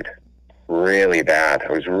hard, really bad.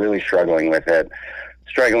 I was really struggling with it,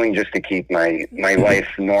 struggling just to keep my life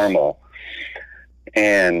normal,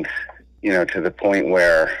 and to the point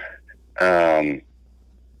where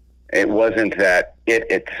it wasn't that it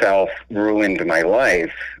itself ruined my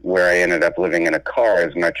life, where I ended up living in a car,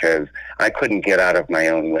 as much as I couldn't get out of my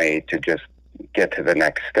own way to just get to the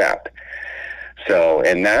next step. So,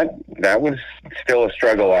 and that was still a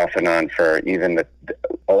struggle off and on for even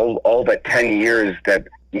all but 10 years that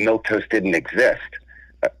Milqetoast didn't exist,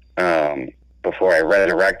 before I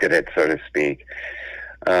resurrected it, so to speak.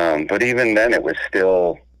 But even then, it was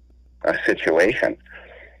still a situation.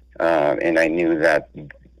 And I knew that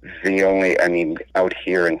out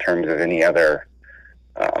here in terms of any other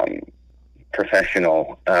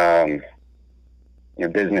professional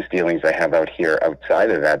business dealings I have out here outside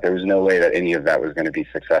of that, there was no way that any of that was going to be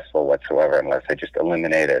successful whatsoever unless I just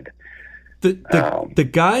eliminated the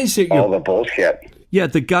guys that all the bullshit. Yeah,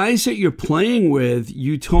 the guys that you're playing with,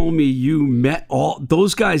 you told me you met all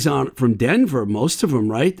those guys aren't from Denver, most of them,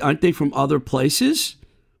 right? Aren't they from other places?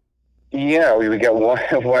 Yeah, we got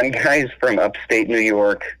one guy's from upstate New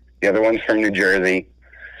York, the other one's from New Jersey,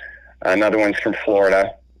 another one's from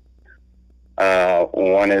Florida, another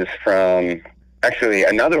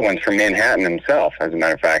one's from Manhattan himself, as a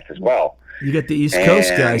matter of fact, as well. You got the East Coast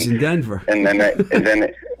guys in Denver. And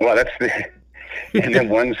then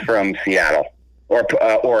one's from Seattle, or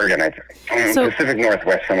Oregon, I think. Pacific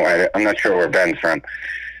Northwest, somewhere. I'm not sure where Ben's from.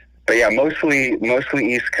 But yeah, mostly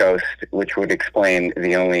East Coast, which would explain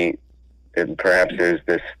perhaps there's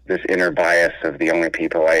this inner bias of the only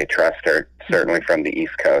people I trust are certainly from the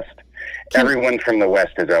East Coast. Everyone from the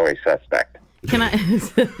West is always suspect. Can I?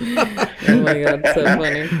 Oh my God, so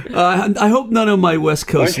funny. I hope none of my West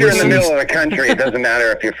Coast Once you're listeners... in the middle of the country, it doesn't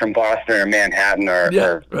matter if you're from Boston or Manhattan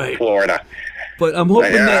or Florida. But I'm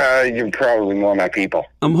hoping you're probably more my people.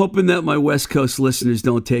 I'm hoping that my West Coast listeners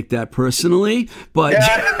don't take that personally, but...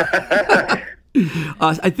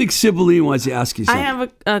 I think Cibeline wants to ask you something. I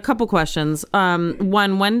have a couple questions.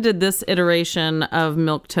 One, when did this iteration of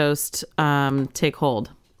Milqetoast take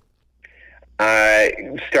hold? I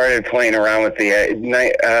started playing around with the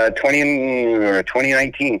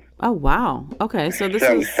 2019. Oh, wow. Okay, so this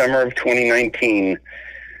is... Summer of 2019,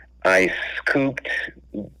 I scooped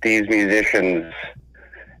these musicians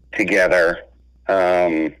together.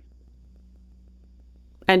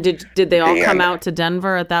 And did they all come out to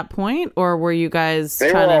Denver at that point, or were you guys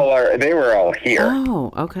they were all here.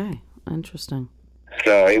 Oh, okay. Interesting.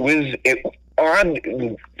 So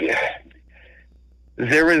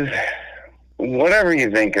there was, whatever you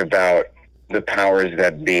think about the powers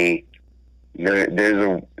that be,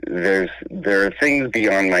 there are things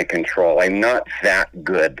beyond my control. I'm not that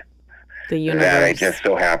good. The universe. That I just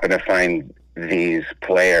so happen to find these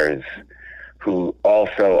players who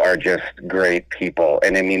also are just great people.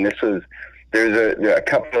 And I mean, there's a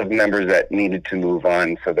couple of members that needed to move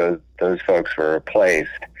on, so those folks were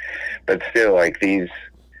replaced. But still, like, these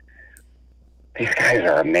guys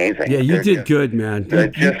are amazing. Yeah, you did good, man. They're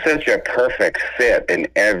just such a perfect fit in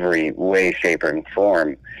every way, shape, and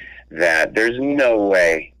form that there's no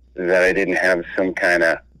way that I didn't have some kind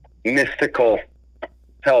of mystical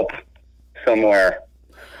help somewhere.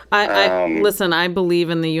 Listen, I believe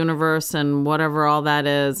in the universe and whatever all that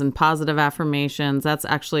is, and positive affirmations. That's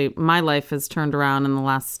actually, my life has turned around in the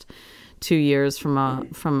last 2 years from a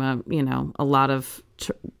a lot of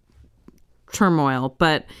turmoil,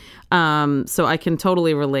 but so I can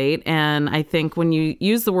totally relate. And I think when you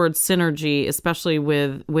use the word synergy, especially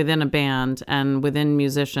within a band and within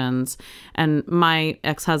musicians, and my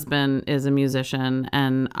ex-husband is a musician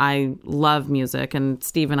and I love music, and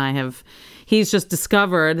Steve and I he's just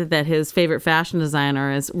discovered that his favorite fashion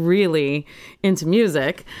designer is really into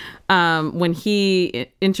music. When he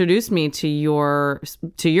introduced me to your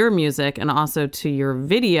music and also to your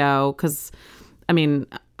video, because I mean,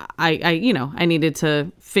 I needed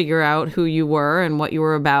to figure out who you were and what you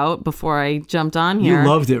were about before I jumped on here. You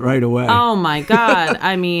loved it right away. Oh my God.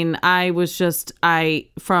 I mean, I was just,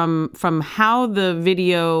 from how the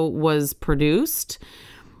video was produced,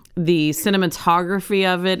 the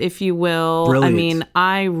cinematography of it, if you will. Brilliant. I mean,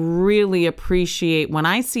 I really appreciate when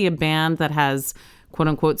I see a band that has quote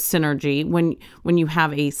unquote synergy, when you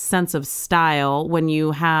have a sense of style, when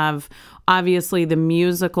you have obviously the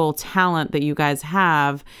musical talent that you guys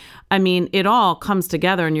have. I mean, it all comes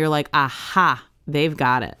together and you're like, aha, they've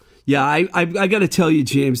got it. Yeah, I got to tell you,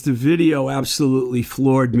 James, the video absolutely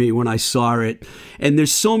floored me when I saw it. And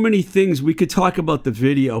there's so many things. We could talk about the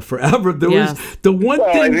video forever. There was the one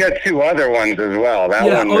thing. We got 2 other ones as well. That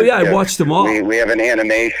one I watched them all. We have an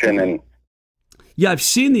animation and. Yeah, I've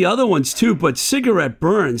seen the other ones too, but Cigarette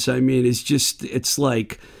Burns, I mean, it's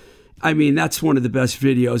like, I mean, that's one of the best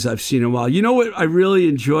videos I've seen in a while. You know what I really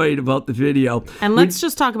enjoyed about the video? And let's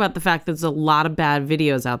just talk about the fact that there's a lot of bad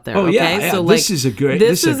videos out there. Oh, okay? yeah. So, this is a great.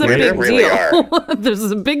 This is a big really deal. This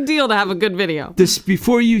is a big deal to have a good video.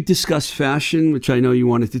 Before you discuss fashion, which I know you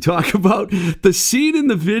wanted to talk about, the scene in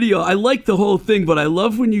the video, I like the whole thing, but I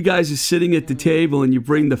love when you guys are sitting at the table and you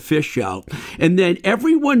bring the fish out, and then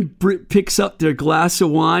everyone picks up their glass of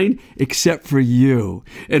wine except for you.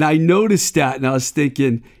 And I noticed that, and I was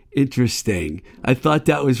thinking, interesting. I thought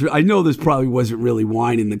that was, I know this probably wasn't really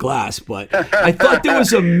wine in the glass, but I thought there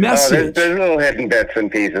was a message. There's little hidden bits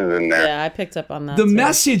and pieces in there. Yeah, I picked up on that. The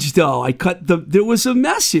message, though, there was a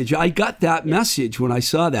message. I got that message when I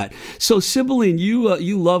saw that. So, Cibeline,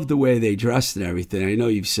 you love the way they dressed and everything. I know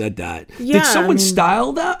you've said that. Yeah, Did someone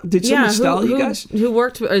style that? Did someone style you guys? Who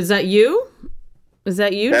worked? Is that you? Is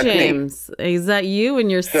that you, That's James? me. Is that you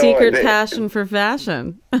and your secret passion for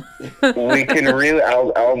fashion? We can really.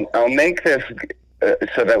 I'll make this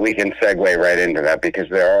so that we can segue right into that, because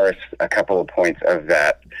there are a couple of points of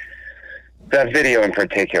that video in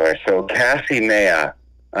particular. So Cassie Mea,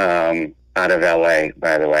 out of LA,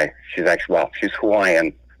 by the way, she's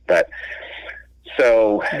Hawaiian, but.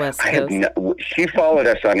 So she followed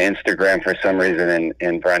us on Instagram for some reason,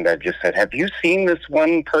 and Brenda just said, "Have you seen this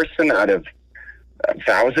one person out of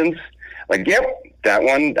thousands?" Like, yep, that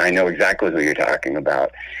one. I know exactly who you're talking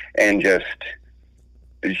about. And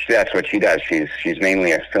that's what she does. She's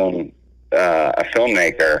mainly a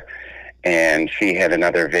filmmaker, and she had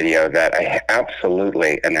another video that I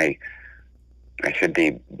absolutely, and I should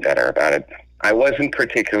be better about it. I wasn't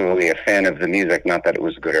particularly a fan of the music, not that it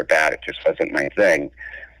was good or bad, it just wasn't my thing.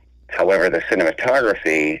 However, the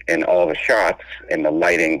cinematography and all the shots and the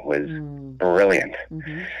lighting was brilliant.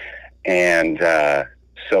 Mm-hmm. And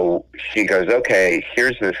so she goes, okay,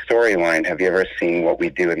 here's the storyline. Have you ever seen What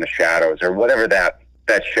We Do in the Shadows, or whatever that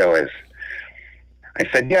show is? I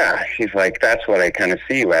said, yeah. She's like, that's what I kind of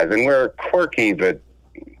see you as. And we're quirky, but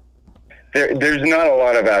there's not a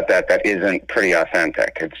lot about that isn't pretty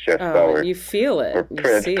authentic. It's just you feel it.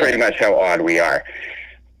 It's pretty much how odd we are.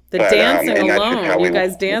 The dancing alone, you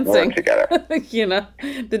guys dancing together. You know,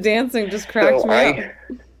 the dancing just cracked me up.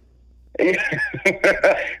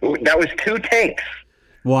 That was 2 takes.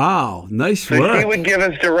 Wow, nice work. So she would give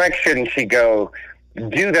us direction. She'd go,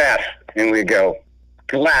 do that, and we'd go,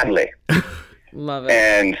 gladly. Love it.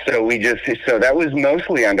 And so so that was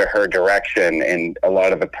mostly under her direction, and a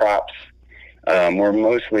lot of the props were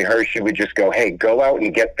mostly her. She would just go, hey, go out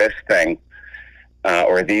and get this thing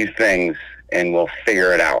or these things, and we'll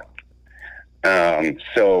figure it out.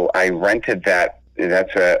 So I rented that.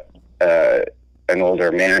 That's an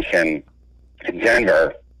older mansion in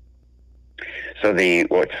Denver. So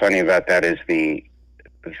what's funny about that is the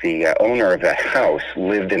owner of the house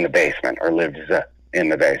lived in the basement, or lives in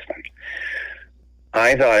the basement.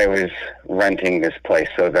 I thought I was renting this place,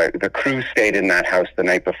 so the crew stayed in that house the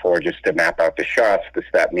night before just to map out the shots, this,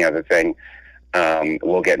 that, and the other thing.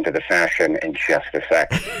 We'll get into the fashion in just a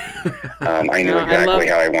sec. I knew exactly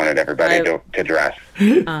how I wanted everybody to dress.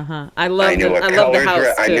 I love the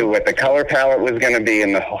house I knew what the color palette was going to be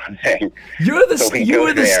in the whole thing. You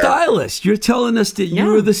were the stylist. You're telling us that you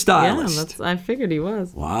were the stylist. Yeah, I figured he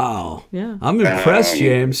was. Wow. Yeah. I'm impressed,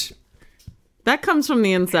 James. That comes from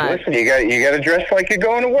the inside. Listen, you got to dress like you're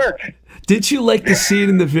going to work. Did you like the scene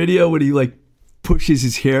in the video when he pushes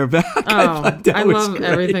his hair back? I love great.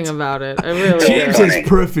 Everything about it. I really James has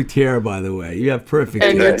perfect hair, by the way. You have perfect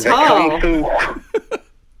hair. And you're tall.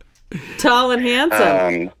 Tall and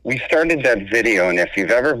handsome. We started that video, and if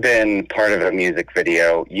you've ever been part of a music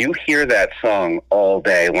video, you hear that song all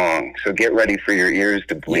day long. So get ready for your ears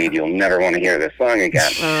to bleed. You'll never want to hear this song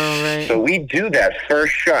again. Oh, right. So we do that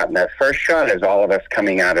first shot, and that first shot is all of us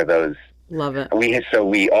coming out of those. Love it. So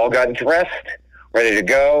we all got dressed, ready to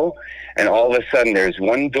go, and all of a sudden there's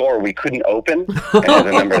one door we couldn't open. It has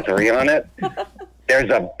a number 3 on it. There's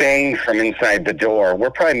a bang from inside the door. We're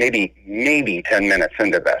probably maybe 10 minutes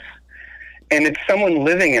into this. And it's someone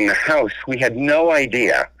living in the house. We had no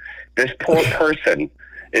idea. This poor person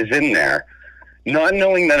is in there, not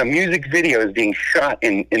knowing that a music video is being shot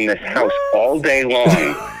in this house all day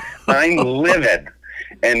long. I'm livid.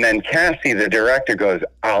 And then Cassie, the director, goes,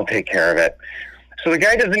 I'll take care of it. So the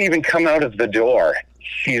guy doesn't even come out of the door.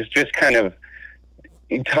 She's just kind of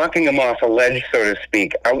talking him off a ledge, so to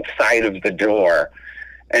speak, outside of the door.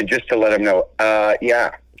 And just to let him know,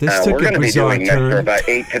 we're going to be doing this for about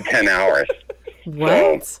 8 to 10 hours.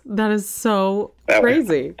 What? So, that is so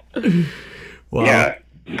crazy. Wow. Yeah.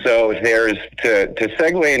 So there's to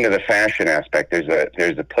segue into the fashion aspect.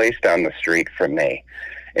 There's a place down the street from me,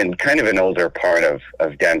 in kind of an older part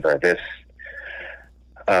of Denver. This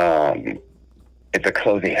it's a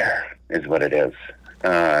clothier, is what it is.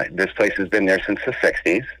 This place has been there since the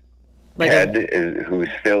 60s. Who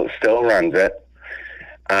still runs it.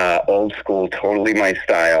 Old school, totally my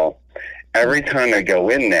style. Every time I go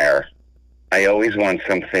in there, I always want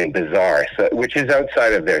something bizarre, which is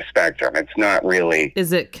outside of their spectrum. It's not really.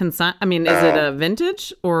 Is it is it a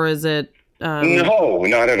vintage or is it? No,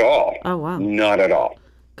 not at all. Oh wow, not at all.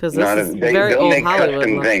 Because they'll make Hollywood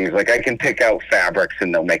custom things. Like I can pick out fabrics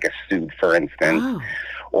and they'll make a suit, for instance,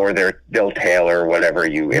 or they'll tailor whatever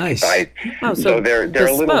you. Nice. So they're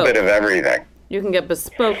a little bit of everything. You can get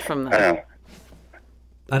bespoke from them.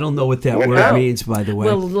 I don't know what that word means, by the way.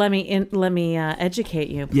 Well, let me educate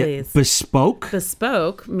you, please. Yeah. Bespoke?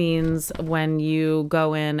 Bespoke means when you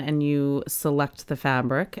go in and you select the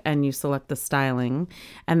fabric and you select the styling,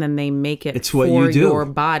 and then they make it for your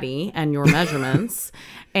body and your measurements,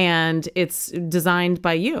 and it's designed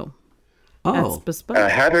by you. Oh. That's bespoke. A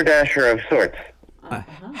haberdasher of sorts.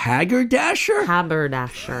 Haberdasher?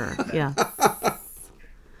 Haberdasher, yeah.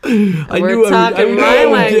 We're talking my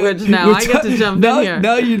language now. I get to jump in here.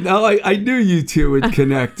 Now you know. I knew you two would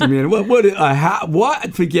connect. I mean,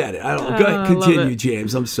 what? Forget it. I don't. Go ahead, continue,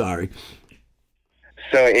 James. I'm sorry.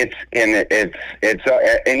 So it's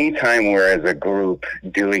any time we're as a group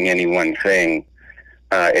doing any one thing,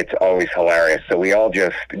 it's always hilarious. So we all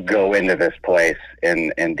just go into this place,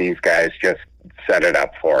 and these guys just set it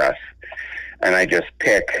up for us, and I just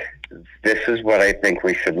pick. This is what I think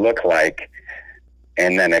we should look like.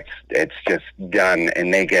 And then it's just done,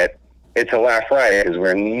 and it's a laugh riot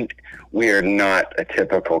because we are not a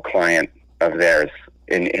typical client of theirs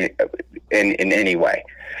in any way.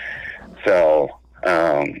 So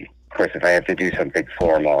of course, if I have to do something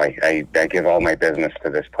formal, I give all my business to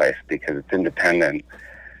this place because it's independent.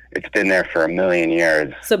 It's been there for 1,000,000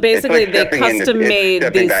 years. So basically, they custom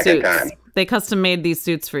made these suits. They custom made these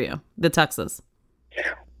suits for you, the tuxes.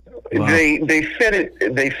 Wow. They fit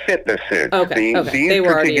it. They fit the suit. Okay. These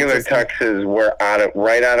particular tuxes were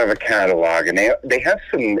right out of a catalog, and they have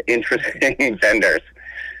some interesting vendors.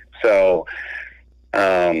 So,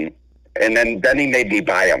 and then he made me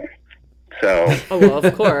buy them. So,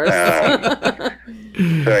 of course.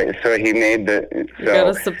 So he made you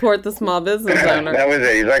gotta support the small business owner. That was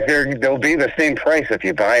it. He's like, they'll be the same price if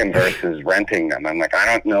you buy them versus renting them. I'm like, I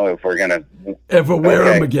don't know if we're gonna ever wear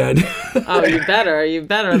them again. Oh, you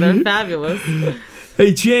better. They're fabulous.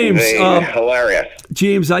 Hey, James. Hilarious.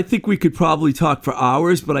 James, I think we could probably talk for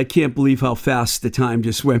hours, but I can't believe how fast the time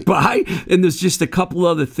just went by. And there's just a couple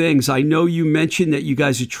other things. I know you mentioned that you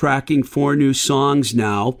guys are tracking 4 new songs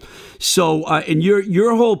now. So, and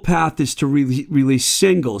your whole path is to release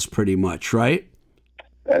singles pretty much, right?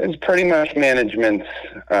 That is pretty much management's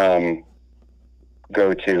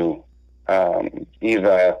go-to.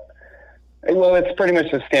 Eva, well, it's pretty much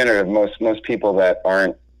the standard of most people that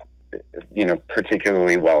aren't,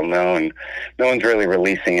 particularly well known. No one's really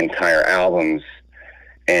releasing entire albums,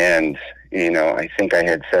 and I think I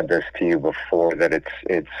had said this to you before, that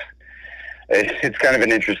it's kind of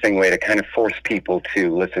an interesting way to kind of force people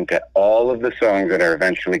to listen to all of the songs that are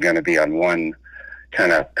eventually going to be on one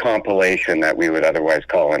kind of compilation that we would otherwise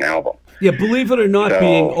call an album. Yeah, believe it or not,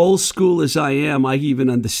 being old school as I am, I even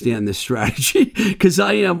understand this strategy because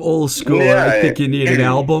I am old school. Yeah, I think you need an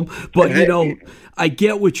album. But, I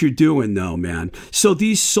get what you're doing, though, man. So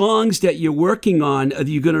these songs that you're working on, are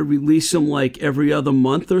you going to release them like every other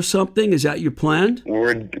month or something? Is that your plan?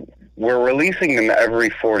 We're releasing them every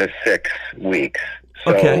 4 to 6 weeks.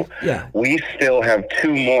 So okay, yeah. We still have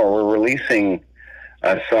 2 more. We're releasing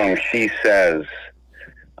a song, She Says,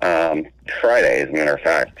 Friday, as a matter of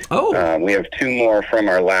fact. Oh. We have 2 more from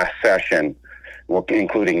our last session,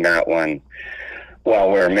 including that one,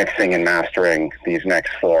 while we're mixing and mastering these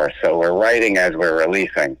next 4. So we're writing as we're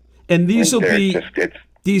releasing. And these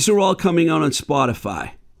these are all coming out on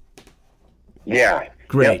Spotify. Yeah.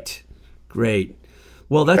 Great. Yep. Great.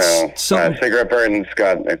 Well, that's something. Cigarette Burden's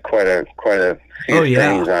got quite a few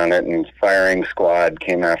strings on it, and Firing Squad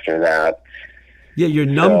came after that. Yeah, your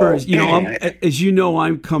numbers, as you know,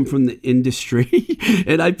 I come from the industry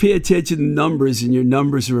and I pay attention to numbers, and your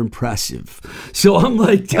numbers are impressive. So I'm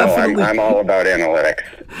like, definitely. I'm all about analytics.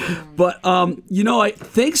 But,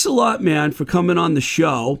 thanks a lot, man, for coming on the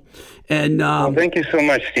show. And thank you so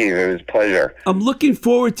much, Steve. It was a pleasure. I'm looking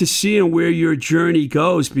forward to seeing where your journey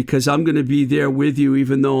goes, because I'm going to be there with you,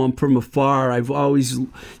 even though I'm from afar. I've always,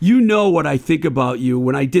 what I think about you.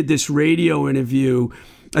 When I did this radio interview,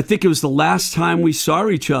 I think it was the last time we saw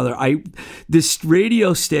each other. This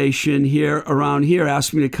radio station around here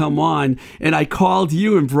asked me to come on, and I called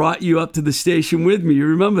you and brought you up to the station with me. You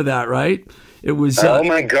remember that, right? It was. Oh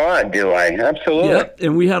my God, do I? Absolutely. Yep,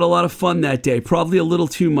 and we had a lot of fun that day. Probably a little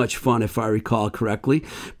too much fun, if I recall correctly,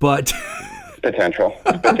 but. Potential.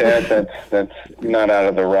 But that's not out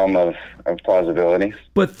of the realm of plausibility.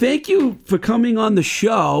 But thank you for coming on the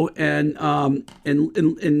show and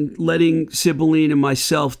letting Cibeline and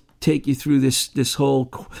myself take you through this whole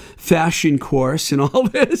fashion course and all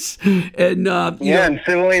this. And and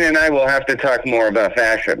Cibeline and I will have to talk more about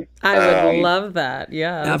fashion. I would love that.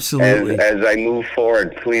 Yeah, absolutely. As I move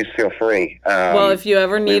forward, please feel free. Well, if you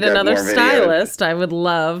ever need another stylist, I would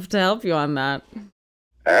love to help you on that.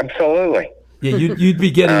 Absolutely. Yeah, you'd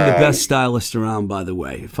be getting the best stylist around, by the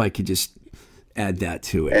way, if I could just add that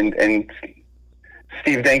to it. And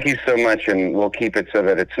Steve, thank you so much, and we'll keep it so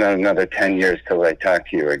that it's not another 10 years till I talk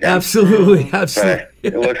to you again. Absolutely. But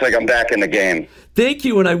it looks like I'm back in the game. Thank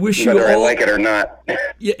you, and I wish whether you all... I like it or not.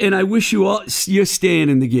 Yeah, and I wish you all... You're staying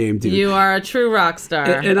in the game, dude. You are a true rock star.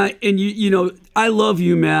 And I love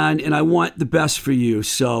you, man, and I want the best for you.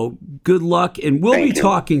 So good luck, and we'll be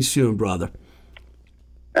talking soon, brother.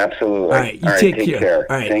 Absolutely. All right, you take care.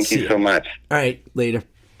 All right, thank you so much. All right, later.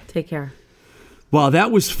 Take care. Well, that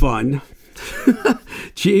was fun.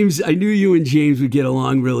 James, I knew you and James would get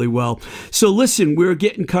along really well. So listen, we're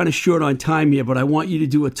getting kind of short on time here, but I want you to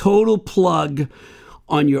do a total plug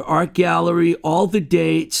on your art gallery, all the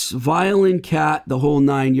dates, Violin Cat, the whole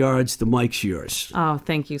 9 yards. The mic's yours. Oh,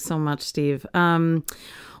 thank you so much, Steve. I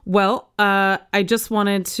just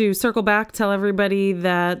wanted to circle back, tell everybody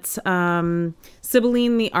that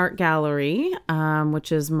Cibeline the Art Gallery,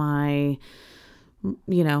 which is my,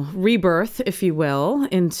 rebirth, if you will,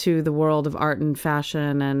 into the world of art and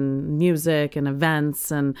fashion and music and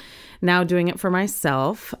events, and now doing it for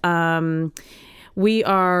myself. We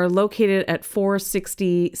are located at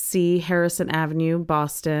 460C Harrison Avenue,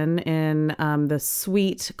 Boston, in the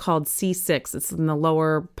suite called C6. It's in the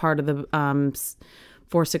lower part of the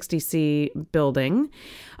 460C building,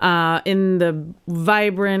 in the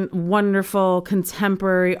vibrant, wonderful,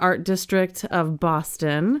 contemporary art district of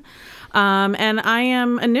Boston. And I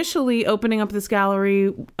am initially opening up this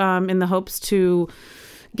gallery in the hopes to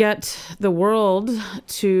get the world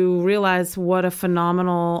to realize what a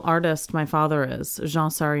phenomenal artist my father is, Jean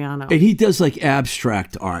Sariano. And he does like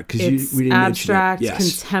abstract art. It's we didn't abstract, mention that.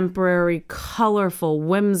 Yes. Contemporary, colorful,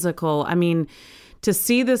 whimsical. I mean, to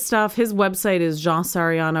see this stuff, his website is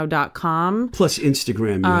jeansariano.com. Plus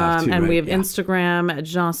Instagram you have too, and right? we have Instagram at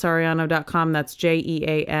jeansariano.com. That's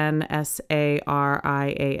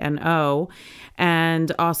JeanSariano.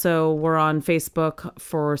 And also we're on Facebook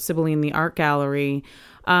for Cibeline the Art Gallery.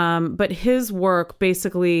 But his work,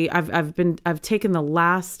 basically, I've taken the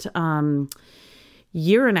last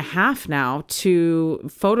year and a half now to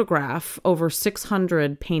photograph over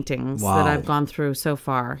 600 paintings that I've gone through so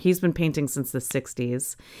far. He's been painting since the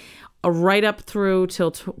 60s, right up through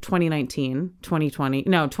till 2019.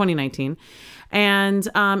 And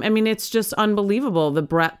it's just unbelievable, the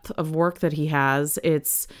breadth of work that he has.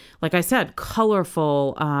 It's, like I said,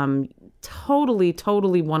 colorful, totally,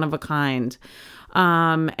 totally one of a kind.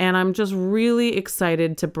 And I'm just really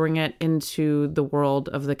excited to bring it into the world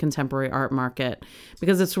of the contemporary art market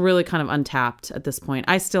because it's really kind of untapped at this point.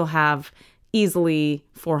 I still have easily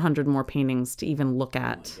 400 more paintings to even look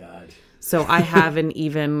at. Oh my God. So I haven't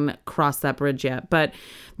even crossed that bridge yet. But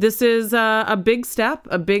this is a big step,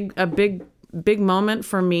 a big moment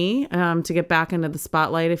for me to get back into the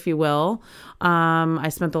spotlight, if you will. I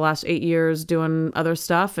spent the last 8 years doing other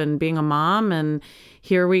stuff and being a mom, and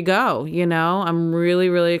here we go. You know, I'm really,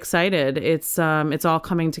 really excited. It's all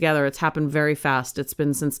coming together. It's happened very fast. It's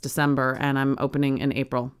been since December, and I'm opening in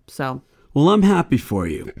April. So. Well, I'm happy for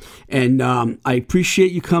you, and I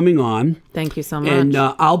appreciate you coming on. Thank you so much. And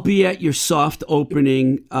I'll be at your soft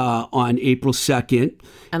opening on April 2nd.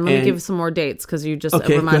 And let me give some more dates because you just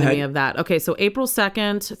reminded me of that. Okay, so April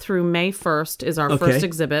 2nd through May 1st is our first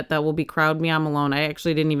exhibit. That will be Crowd Me, I'm Alone. I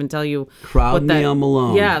actually didn't even tell you Crowd Me, I'm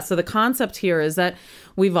Alone. Yeah, so the concept here is that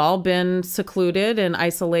we've all been secluded and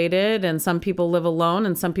isolated, and some people live alone,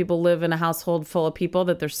 and some people live in a household full of people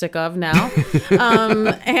that they're sick of now.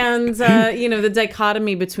 You know, the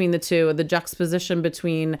dichotomy between the two, the juxtaposition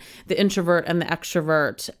between the introvert and the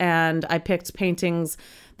extrovert. And I picked paintings.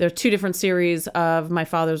 There are two different series of my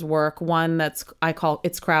father's work. One I call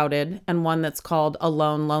It's Crowded, and one that's called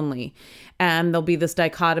Alone, Lonely. And there'll be this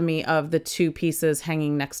dichotomy of the two pieces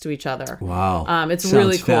hanging next to each other. Wow. It's Sounds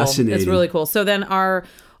really cool. Fascinating. It's really cool. So then our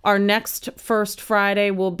next first Friday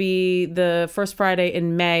will be the first Friday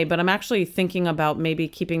in May, but I'm actually thinking about maybe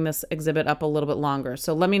keeping this exhibit up a little bit longer.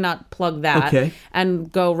 So let me not plug that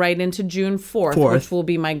and go right into June 4th, which will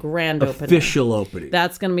be my grand opening. Official opening.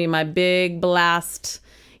 That's going to be my big blast.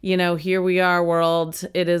 You know, here we are, world.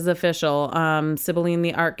 It is official. Cibeline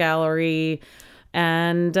the Art Gallery.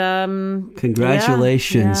 And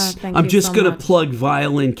congratulations. I'm just going to plug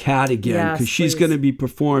Violin Cat again because she's going to be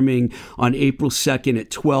performing on April 2nd at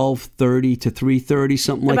 12:30 to 3:30,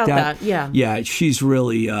 something like that. Yeah, she's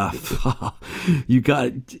really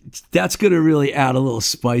that's going to really add a little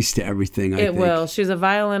spice to everything, I think. It will. She's a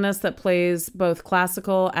violinist that plays both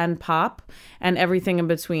classical and pop and everything in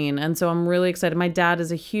between. And so I'm really excited. My dad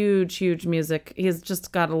is a huge, huge music. He's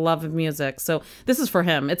just got a love of music. So this is for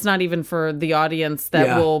him. It's not even for the audience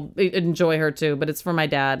that will enjoy her too, but it's for my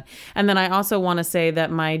dad. And then I also want to say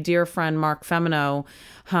that my dear friend Mark Femino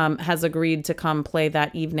has agreed to come play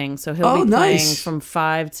that evening. So he'll be playing from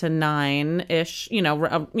 5 to 9-ish,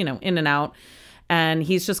 in and out. And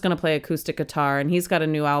he's just going to play acoustic guitar. And he's got a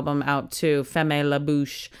new album out too, Femme La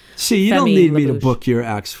Bouche. See, you don't need me to book your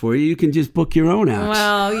acts for you. You can just book your own acts.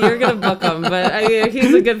 Well, you're going to book him, but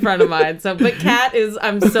he's a good friend of mine. So, but Kat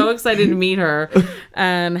I'm so excited to meet her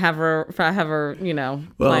and have her,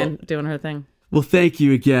 doing her thing. Well, thank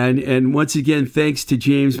you again. And once again, thanks to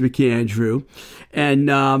James McAndrew. And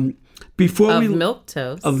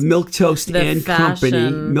Milqetoast. Of Milqetoast and Company.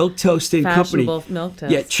 Milqetoast and Company.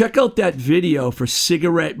 Milqetoast. Yeah, check out that video for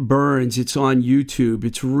Cigarette Burns. It's on YouTube.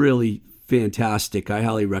 It's really fantastic. I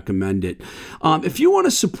highly recommend it. If you want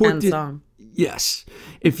to support Yes.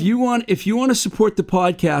 If you want to support the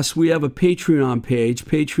podcast, we have a Patreon page,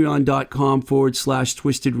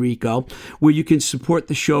 patreon.com/Twisted Rico, where you can support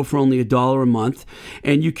the show for only $1 a month.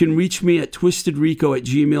 And you can reach me at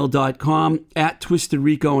twistedrico@gmail.com, at Twisted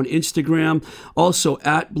Rico on Instagram, also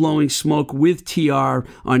at Blowing Smoke with TR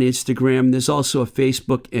on Instagram. There's also a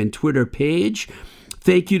Facebook and Twitter page.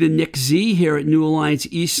 Thank you to Nick Z here at New Alliance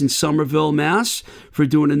East in Somerville, Mass, for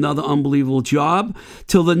doing another unbelievable job.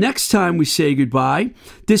 Till the next time we say goodbye,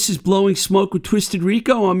 this is Blowing Smoke with Twisted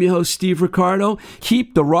Rico. I'm your host, Steve Ricardo.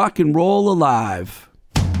 Keep the rock and roll alive.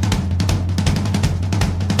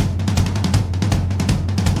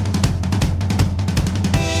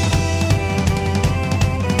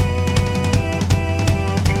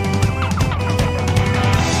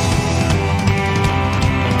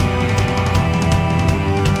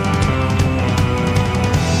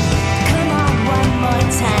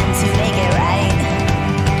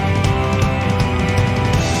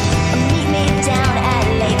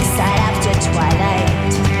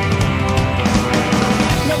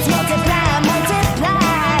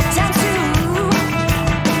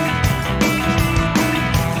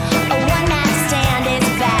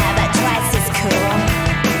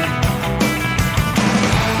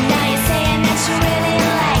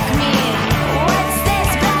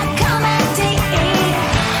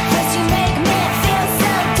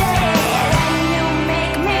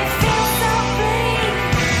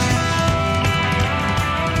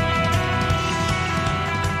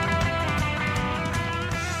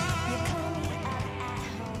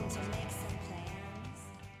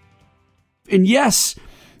 And yes,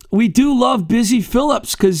 we do love Busy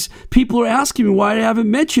Phillips because people are asking me why I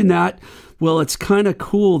haven't mentioned that. Well, it's kind of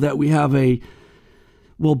cool that we have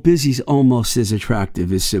Busy's almost as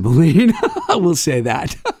attractive as Cibeline. I will say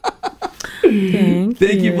that.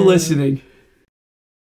 Thank you for listening.